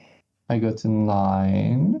 14. I go to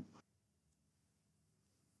 9.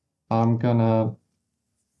 I'm gonna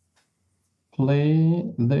play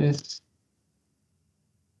this.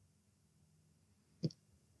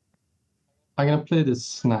 I'm gonna play this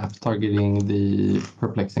snap targeting the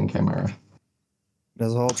perplexing chimera.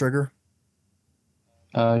 Nezahal trigger.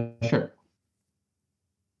 Sure.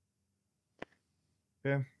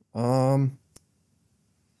 Okay.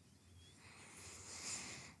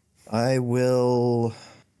 I will.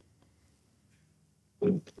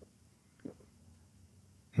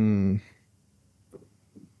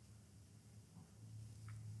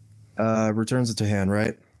 Returns it to hand,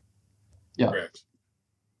 right? Yeah. Correct.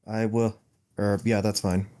 I will. Or yeah, that's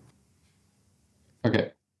fine.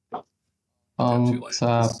 Okay. Got 2 Untap.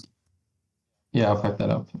 lands. Yeah, I'll fuck that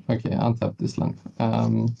up. Okay, untap this land.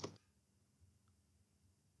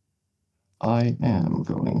 I am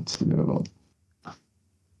going to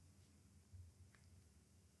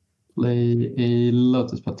play a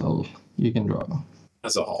Lotus Petal. You can draw.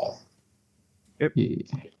 As a whole. Yep.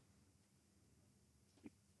 Yeah.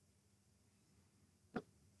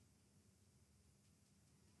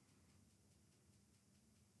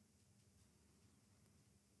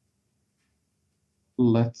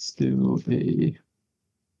 Let's do a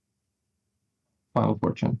Final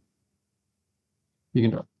Fortune. You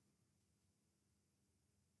can draw.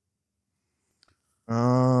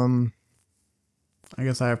 I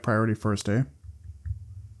guess I have priority first, eh?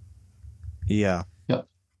 Yeah. Yeah.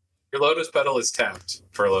 Your Lotus Petal is tapped,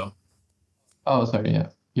 Furlough. Oh, sorry. Yeah,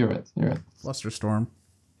 you're right. You're right. Flusterstorm.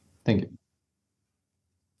 Thank you.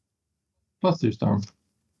 Flusterstorm.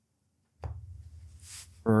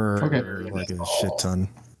 For Okay. like a shit ton.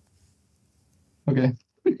 Okay.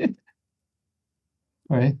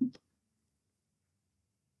 All right.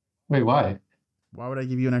 Wait, why? Why would I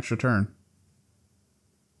give you an extra turn?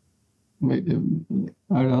 Wait, I don't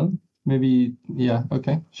know. Maybe, yeah,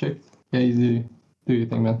 okay, sure. Yeah, you do your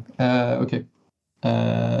thing, man. Okay.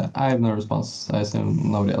 I have no response. I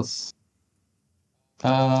assume nobody else.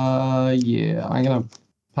 Yeah, I'm gonna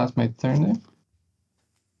pass my turn there.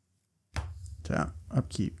 Tap,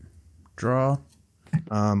 upkeep, draw,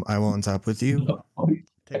 I will untap with you.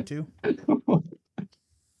 take 2.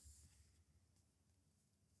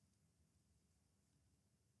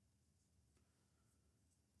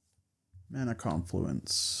 Mana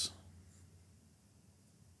Confluence.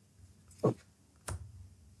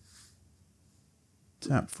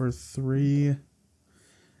 Tap for 3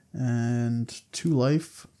 and 2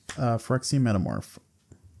 life. Phyrexian Metamorph.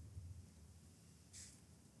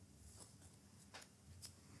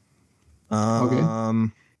 Okay.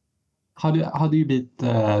 How do you beat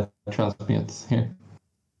transmute here?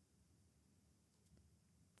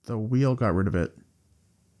 The wheel got rid of it.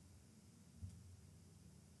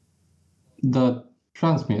 The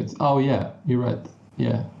transmute. Oh yeah, you're right.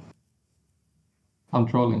 Yeah. I'm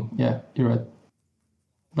trolling. Yeah, you're right.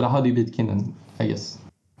 But how do you beat Kinnan, I guess,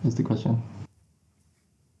 is the question.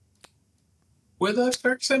 With a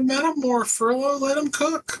Phyrexian Metamorph, Furlough, let him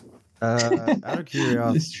cook. Out of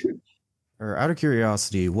curiosity, It's true. what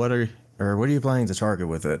are you planning to target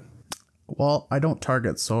with it? Well, I don't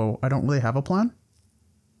target, so I don't really have a plan.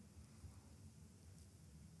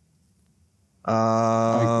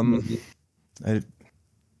 I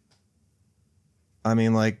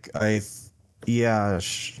mean, like, yeah,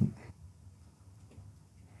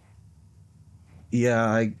 yeah,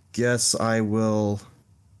 I guess I will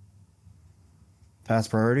pass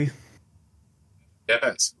priority.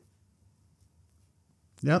 Yes.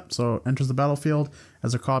 Yep, so enters the battlefield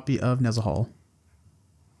as a copy of Nezahal.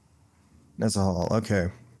 Nezahal,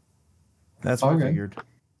 okay. That's what I figured.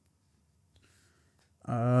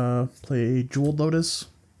 Play Jeweled Lotus.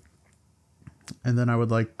 And then I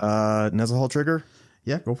would like... Nezahal trigger?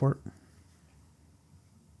 Yeah, go for it.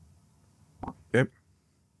 Yep.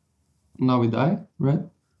 Now we die, right?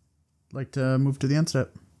 Like to move to the end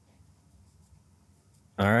step.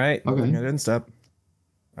 All right. Okay. Moving it in step.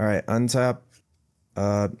 All right. Untap.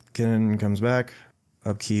 Kinnan comes back.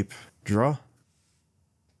 Upkeep. Draw.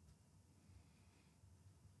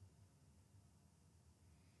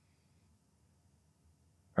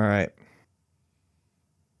 All right.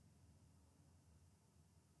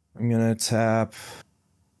 I'm gonna tap.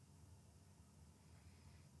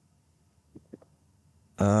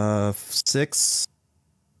 6.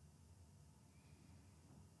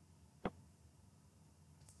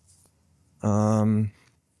 Um,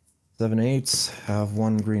 7, 8. Have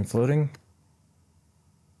 1 green floating.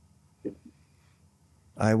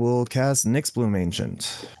 I will cast Nyx Bloom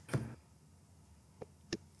Ancient.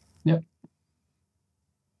 Yep.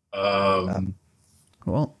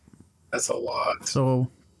 Well, That's a lot. so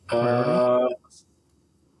priority?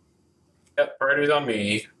 Yep, priority's on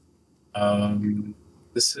me.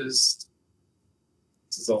 This is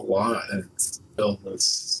a lot. It's built with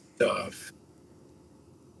stuff.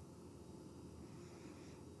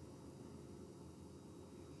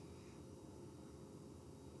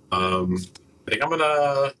 I think I'm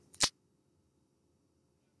gonna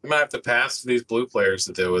have to pass to these blue players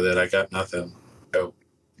to deal with it. I got nothing. Go.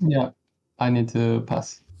 Yeah, I need to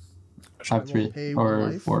pass. I have will 3 pay or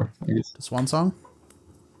 1 life 4, I guess. to Swan Song.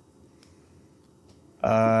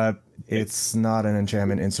 It's not an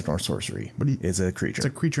enchantment, instant, or sorcery. It's a creature. It's a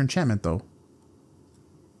creature enchantment, though.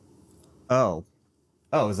 Oh,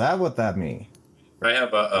 is that what that means? I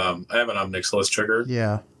have an Omnixilus trigger.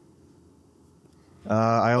 Yeah.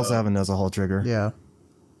 I also have a Nezahal trigger. Yeah.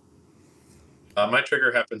 My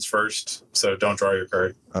trigger happens first, so don't draw your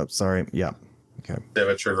card. Oh, sorry. Yeah. Okay. They have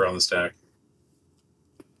a trigger on the stack.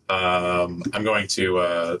 I'm going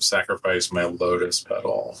to sacrifice my Lotus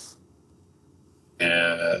Petal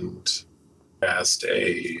and cast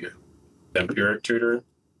a Vampiric Tutor.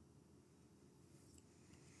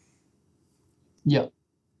 Yeah.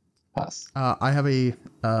 Pass. I have a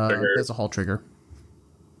Trigger. Nezahal trigger.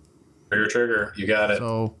 Trigger. You got it.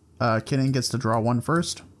 So Kinnan gets to draw one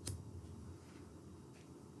first.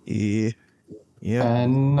 Yeah.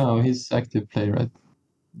 No, he's active play, right?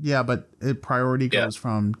 Yeah, but priority goes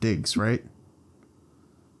from Diggs, right?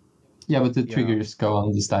 Yeah, but the triggers go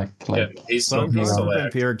on the stack. Like, he's So I'm still drawing for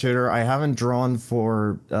active. Vampiric Tutor. I haven't drawn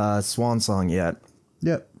for Swan Song yet.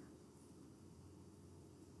 Yep.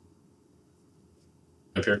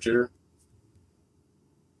 Vampiric Tutor?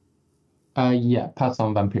 yeah, pass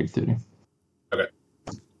on Vampiric Tutor. Okay.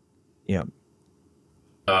 Yeah.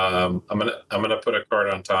 I'm gonna put a card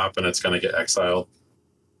on top, and it's gonna get exiled.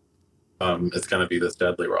 It's gonna be this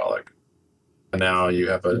Deadly Rollick, and now you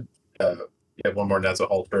have you have one more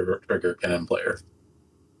Nezahal trigger cannon player.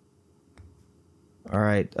 All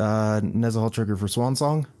right. Nezahal trigger for Swan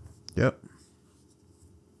Song. Yep.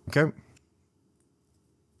 Okay.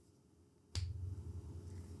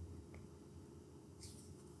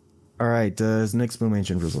 All right. Does Nick's Bloom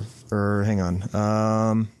Ancient Drizzle? Or hang on.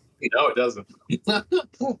 No, it doesn't.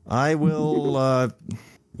 I will.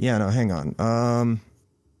 Yeah. No. Hang on.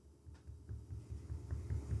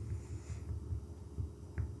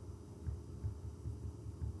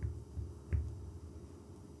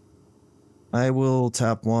 I will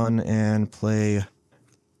tap one and play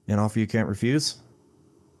an offer you can't refuse.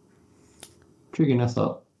 Trigger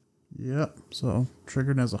Nezahal. Yep. So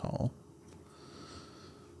trigger Nezahal.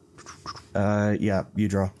 Yeah, you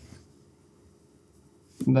draw.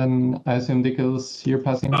 Then I assume because you're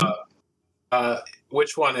passing.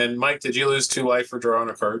 Which one? And Mike, did you lose 2 life for drawing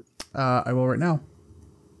a card? I will right now.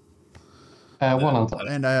 One on top.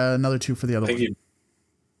 And another 2 for the other one.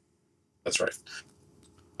 That's right.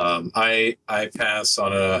 I pass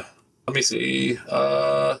on a. Let me see.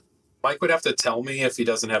 Mike would have to tell me if he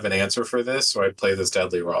doesn't have an answer for this, so I'd play this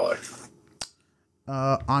Deadly Rollick.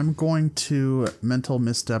 I'm going to mental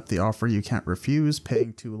misstep the offer you can't refuse,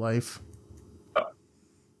 paying 2 life.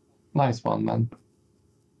 Nice one, man.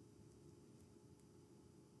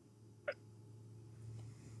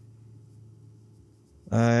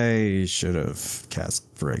 I should have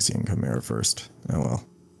cast Phyrexian Chimera first. Oh well.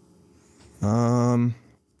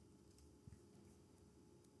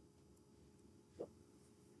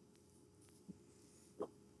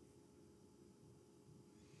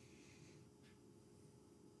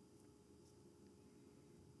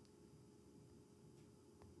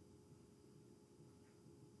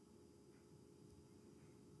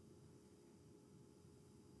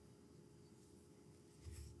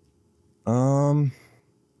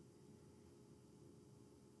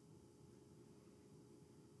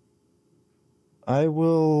 I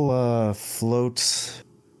will float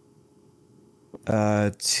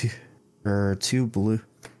two blue,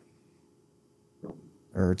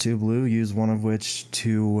 use one of which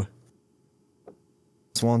to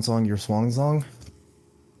Swan Song your Swan Song.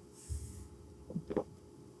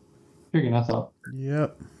 Trigger Nezahal.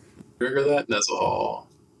 Yep. Trigger that Nezahal.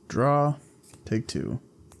 Draw. Take 2.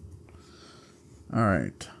 All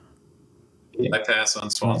right. I pass on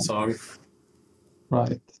Swan Song.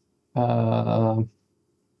 Right.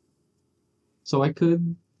 So I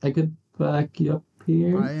could back you up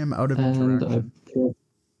here. I am out of and interaction.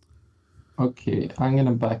 Okay, I'm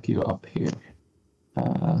gonna back you up here.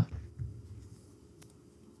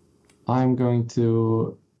 I'm going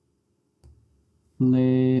to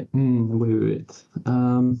play. Wait.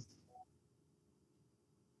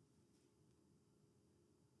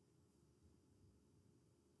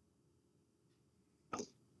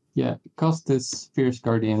 Yeah, cast this Fierce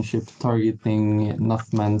Guardianship targeting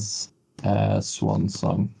Nuthman's Swan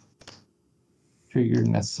Song. Trigger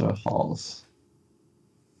Nezahals.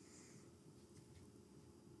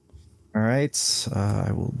 All right,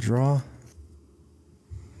 I will draw.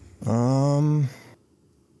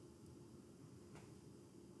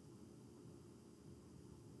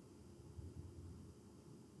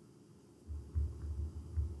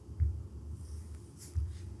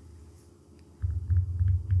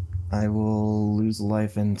 I will lose a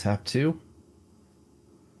life and tap 2.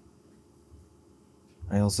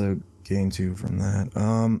 I also gain 2 from that.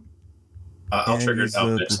 I'll And trigger use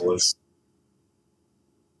down the- Nixilis.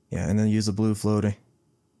 Yeah, and then use a blue floating.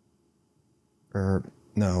 Or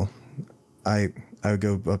no, I would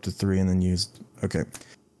go up to 3 and then use. Okay,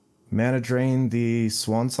 mana drain the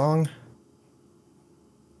Swan Song.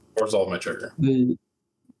 Or resolve my trigger.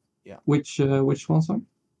 Yeah. Which Swan Song?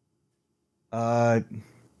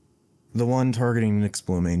 The one targeting Nyx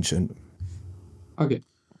Bloom Ancient. Okay.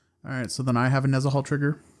 All right. So then I have a Nezahal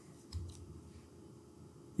trigger.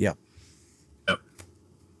 Yeah. Yep.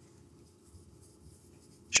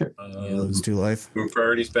 Sure. Lose 2 life. Move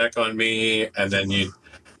priorities back on me, and then you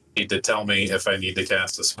need to tell me if I need to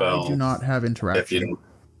cast a spell. I do not have If you interaction. don't.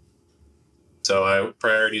 So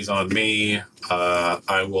priority's on me.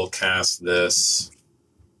 I will cast this.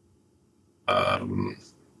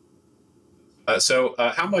 So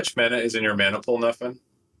how much mana is in your mana pool, Nuffin?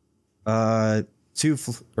 One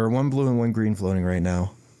blue and one green floating right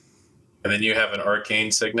now. And then you have an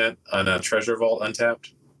arcane signet and a treasure vault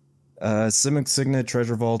untapped. Simic Signet,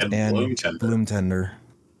 Treasure Vault, and Bloom Tender.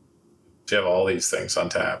 So you have all these things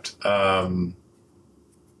untapped. I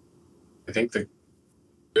think the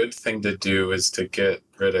good thing to do is to get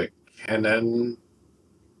rid of kinnan,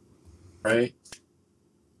 right?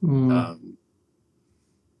 Or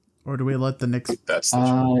do we let the Nyx? That's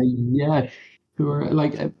the yeah, sure.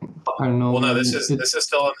 Like I don't know. well, no, this is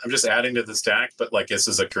still. I'm just adding to the stack, but like this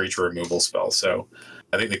is a creature removal spell, so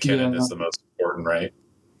I think the kinnan is the most important, right?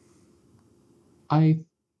 I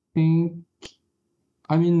think.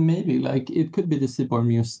 I mean, maybe like it could be the Seaborn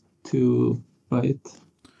Muse too, right?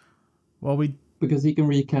 Well, because he can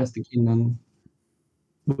recast the kinnan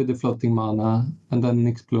with the floating mana, and then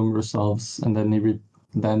Nyx Bloom resolves, and then he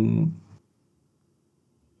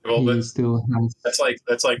still has. That's like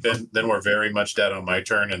then we're very much dead on my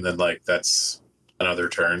turn, and then like that's another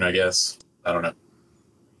turn, I guess. I don't know.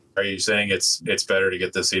 Are you saying it's better to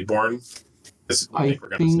get the Seedborn? I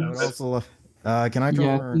think also, can I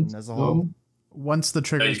turn as a whole? Once the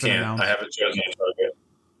trigger's been announced. I haven't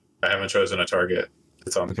chosen a target.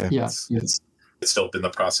 It's on the It's still in the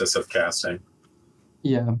process of casting.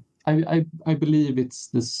 Yeah. I believe it's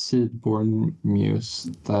the Seedborn Muse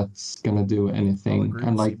that's gonna do anything.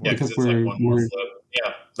 And like because we're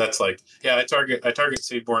that's like I target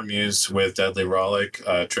Seedborn Muse with Deadly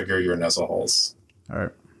Rollick, trigger your Nuzzleholes.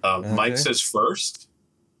 Alright. Mike says first.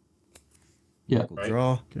 Yeah. Right?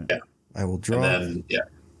 Draw. Okay. Yeah. I will draw. And then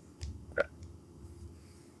Okay.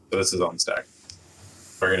 So this is on stack.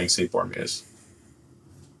 Targeting Seedborn Muse.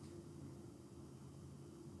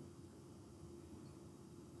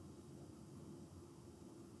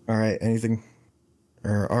 All right. Anything?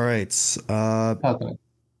 All right.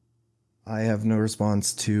 I have no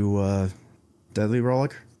response to Deadly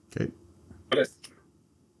Rollick. Okay.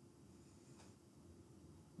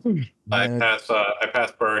 I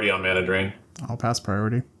pass priority on Mana Drain. I'll pass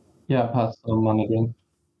priority. Yeah, pass on Mana Drain.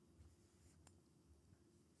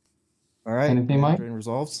 All right. Anything, Mike? Drain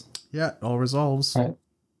resolves. Yeah, it all resolves. All right.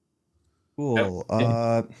 Cool.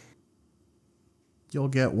 Yep. You'll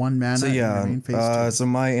get 1 mana. So yeah, so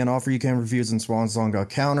my and offer you can refuse and Swan Song got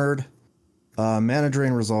countered. Mana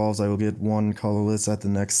Drain resolves. I will get 1 colorless at the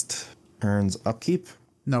next turn's upkeep.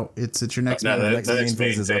 No, it's your next. No, the next main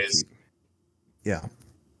phase is upkeep. Yeah.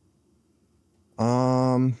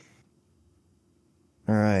 All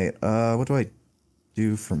right. What do I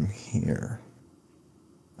do from here?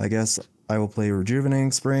 I guess I will play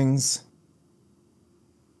Rejuvenating Springs.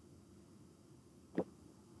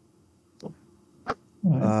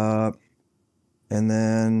 And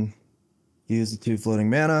then use the 2 floating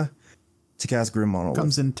mana to cast Grim Monolith.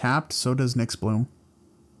 Comes in tapped, so does Nyx Bloom.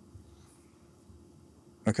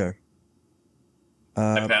 Okay.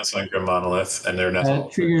 I pass on Grim Monolith and they're Nuzzle.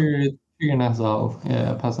 Trigger Nuzzle.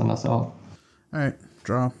 Yeah, pass on Nuzzle. Alright,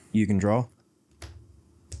 draw. You can draw.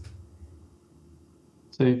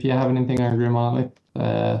 So if you have anything on Grim Monolith,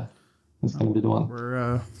 it's gonna be the one.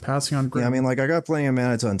 We're passing on Grim. Yeah, I mean, like, I got plenty of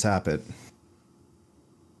mana to untap it.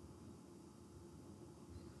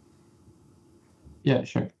 Yeah,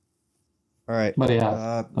 sure. All right. But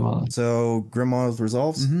yeah, so Grim Monolith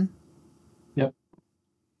resolves? Mm-hmm. Yep.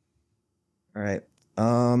 All right.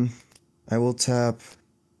 I will tap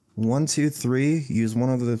 1, 2, 3. Use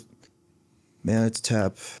one of the mana to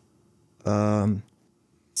tap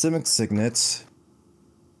Simic Signet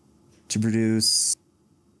to produce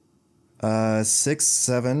 6,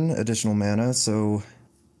 7 additional mana. So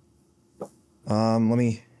let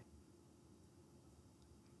me.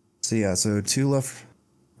 So yeah, so 2 left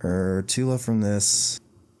from this.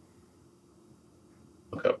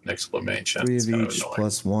 Look up exclamation. 3 of each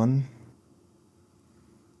plus 1.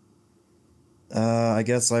 I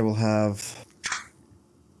guess I will have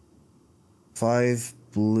 5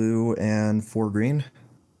 blue and 4 green.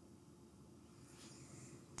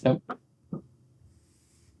 Yep.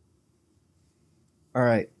 All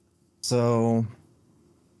right. So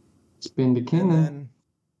spin the kinnan.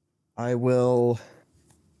 I will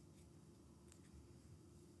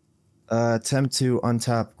attempt to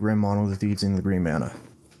untap Grim Monolith using the green mana.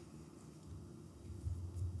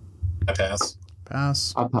 I pass.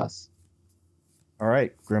 Pass. I pass. All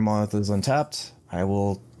right, Grim Monolith is untapped. I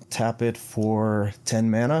will tap it for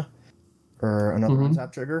 10 mana or another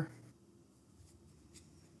untap trigger.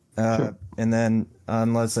 Sure. And then,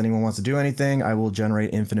 unless anyone wants to do anything, I will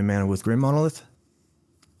generate infinite mana with Grim Monolith.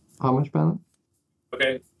 How much mana?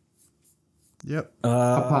 Okay. Yep.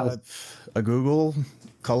 pass. A Google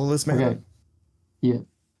colorless mana. Okay. Yeah.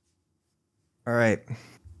 All right.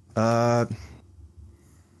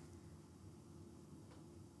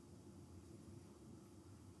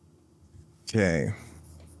 Okay.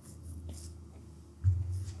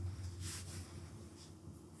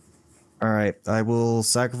 All right. I will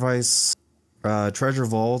sacrifice Treasure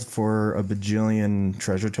Vault for a bajillion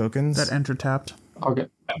treasure tokens. That enter tapped. Okay.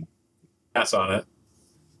 Pass on it.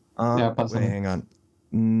 Yeah, pass wait, on it. hang on.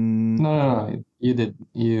 No. You did.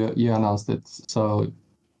 You announced it. So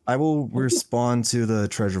I will respond to the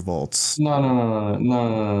treasure vaults. no.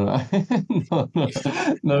 No.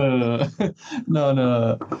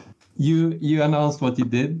 You announced what you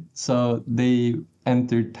did, so they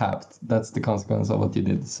entered tapped. That's the consequence of what you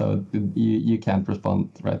did. So you can't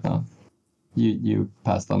respond right now. You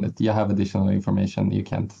passed on it. You have additional information. You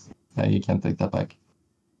can't take that back.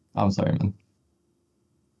 I'm sorry, man.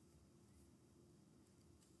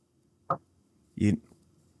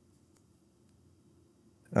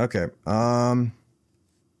 Okay.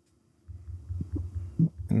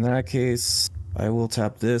 In that case, I will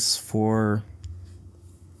tap this for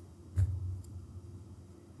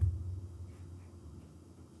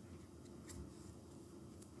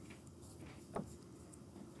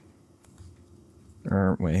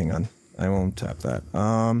wait, hang on. I won't tap that.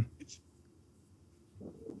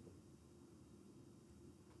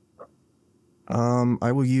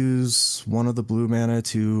 I will use one of the blue mana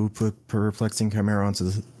to put Perplexing Chimera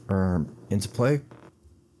into play.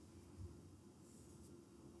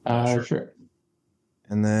 Sure.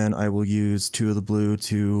 And then I will use 2 of the blue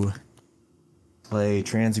to play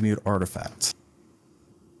Transmute Artifact.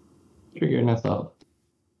 Trigger next out.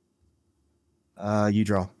 You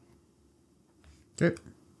draw. Okay.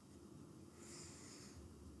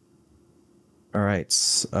 All right.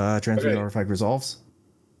 Transmute Okay. Artifact resolves.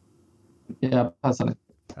 Yeah, pass on it.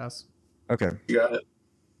 Pass. Okay. You got it.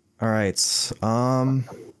 All right.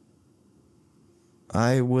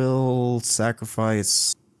 I will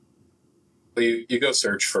sacrifice. Well, you go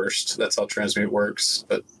search first. That's how transmute works.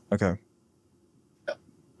 But Okay.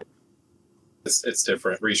 it's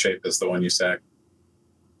different. Reshape is the one you sack.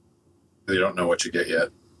 You don't know what you get yet,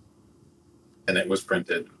 and it was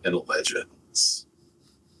printed in Legends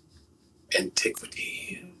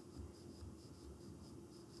Antiquity.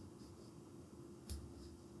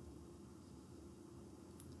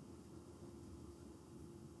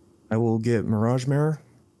 I will get Mirage Mirror.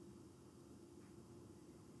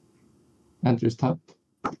 Enters tap.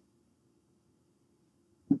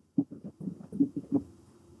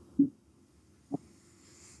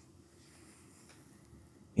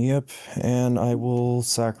 Yep, and I will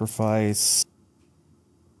sacrifice.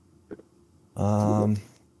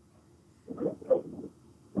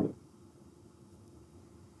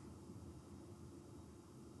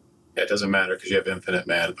 Yeah, it doesn't matter because you have infinite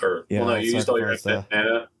mana. Or Yeah, well, no, I'll you used all your sacrifice infinite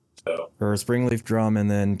mana. So Or Springleaf Drum, and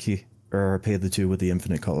then pay the 2 with the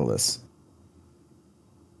infinite colorless.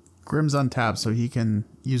 Grim's untapped, so he can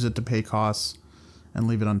use it to pay costs and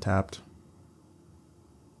leave it untapped.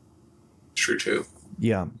 true too.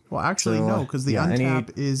 Yeah. Well, actually, So, no, because the yeah,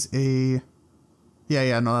 untap is a...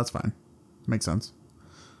 Yeah, no, that's fine. Makes sense.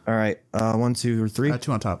 All right. 1, 2, or 3.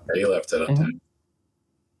 2 on top. Yeah, you left it on top.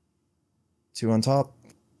 2 on top.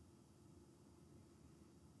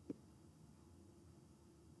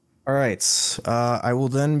 All right. I will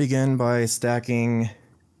then begin by stacking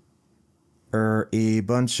a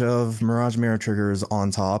bunch of Mirage Mirror triggers on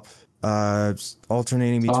top,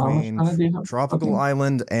 alternating So how much between mana do you have Tropical floating?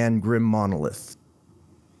 Island and Grim Monolith.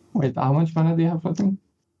 Wait, how much mana do you have floating?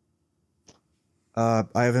 I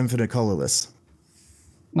have infinite colorless.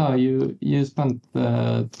 No, you spent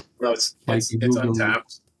No, it's Google.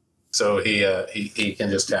 untapped. So he can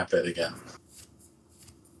just tap it again.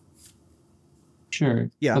 Sure.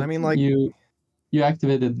 Yeah, But I mean, like, you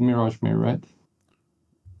activated Mirage Mirror, right?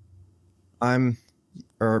 I'm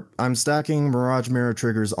stacking Mirage Mirror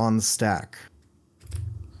triggers on the stack.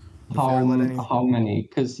 How many?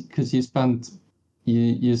 Because you spent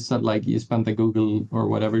you said like you spent a Google or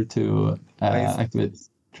whatever to activate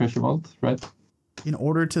Treasure Vault, right? In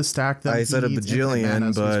order to stack them, I he said a needs infinite bajillion,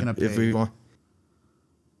 mana, so he's but gonna if pay. we want,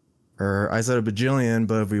 or I said a bajillion,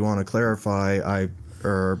 but if we want to clarify,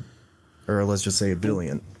 or let's just say a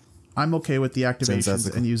billion. I'm okay with the Since that's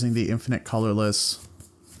activations the- and using the infinite colorless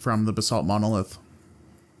from the Basalt Monolith.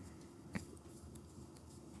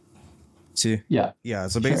 See, Yeah. yeah.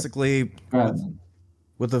 So Sure. basically, Go ahead.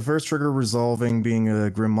 with the first trigger resolving being a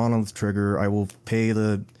Grim Monolith trigger, I will pay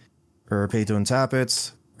the or pay to untap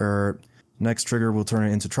it. Or next trigger will turn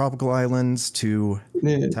it into Tropical Islands to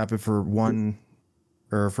tap it for 1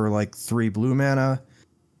 or for like 3 blue mana.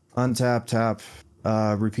 Untap, tap,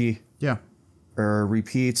 repeat. Yeah. Or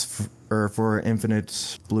repeats or for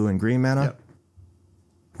infinite blue and green mana. Yep.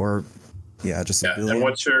 Or just a billion. And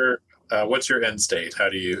what's your end state? How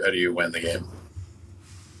do you win the game?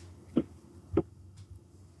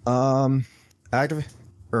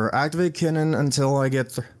 Activate Kinnan until I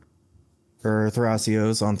get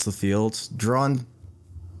Thrasios onto the field. Drawn,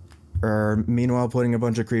 meanwhile putting a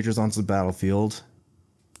bunch of creatures onto the battlefield.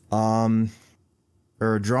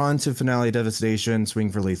 Or drawn to Finale Devastation,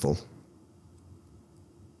 swing for lethal.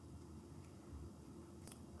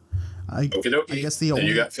 I guess the only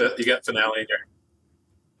you got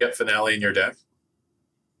finale in your deck.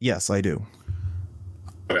 Yes, I do.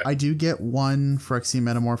 Okay. I do get 1 Phyrexian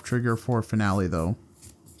Metamorph trigger for Finale though,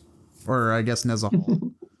 or I guess as a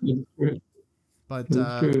whole. But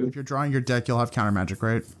if you're drawing your deck, you'll have counter magic,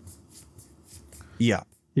 right? Yeah.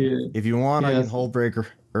 Yeah. If you want, I can Hold Breaker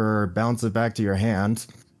or bounce it back to your hand.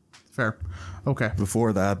 Fair. Okay.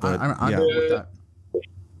 Before that, but I'm good with that.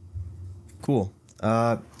 Cool.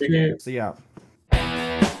 Yeah. So yeah,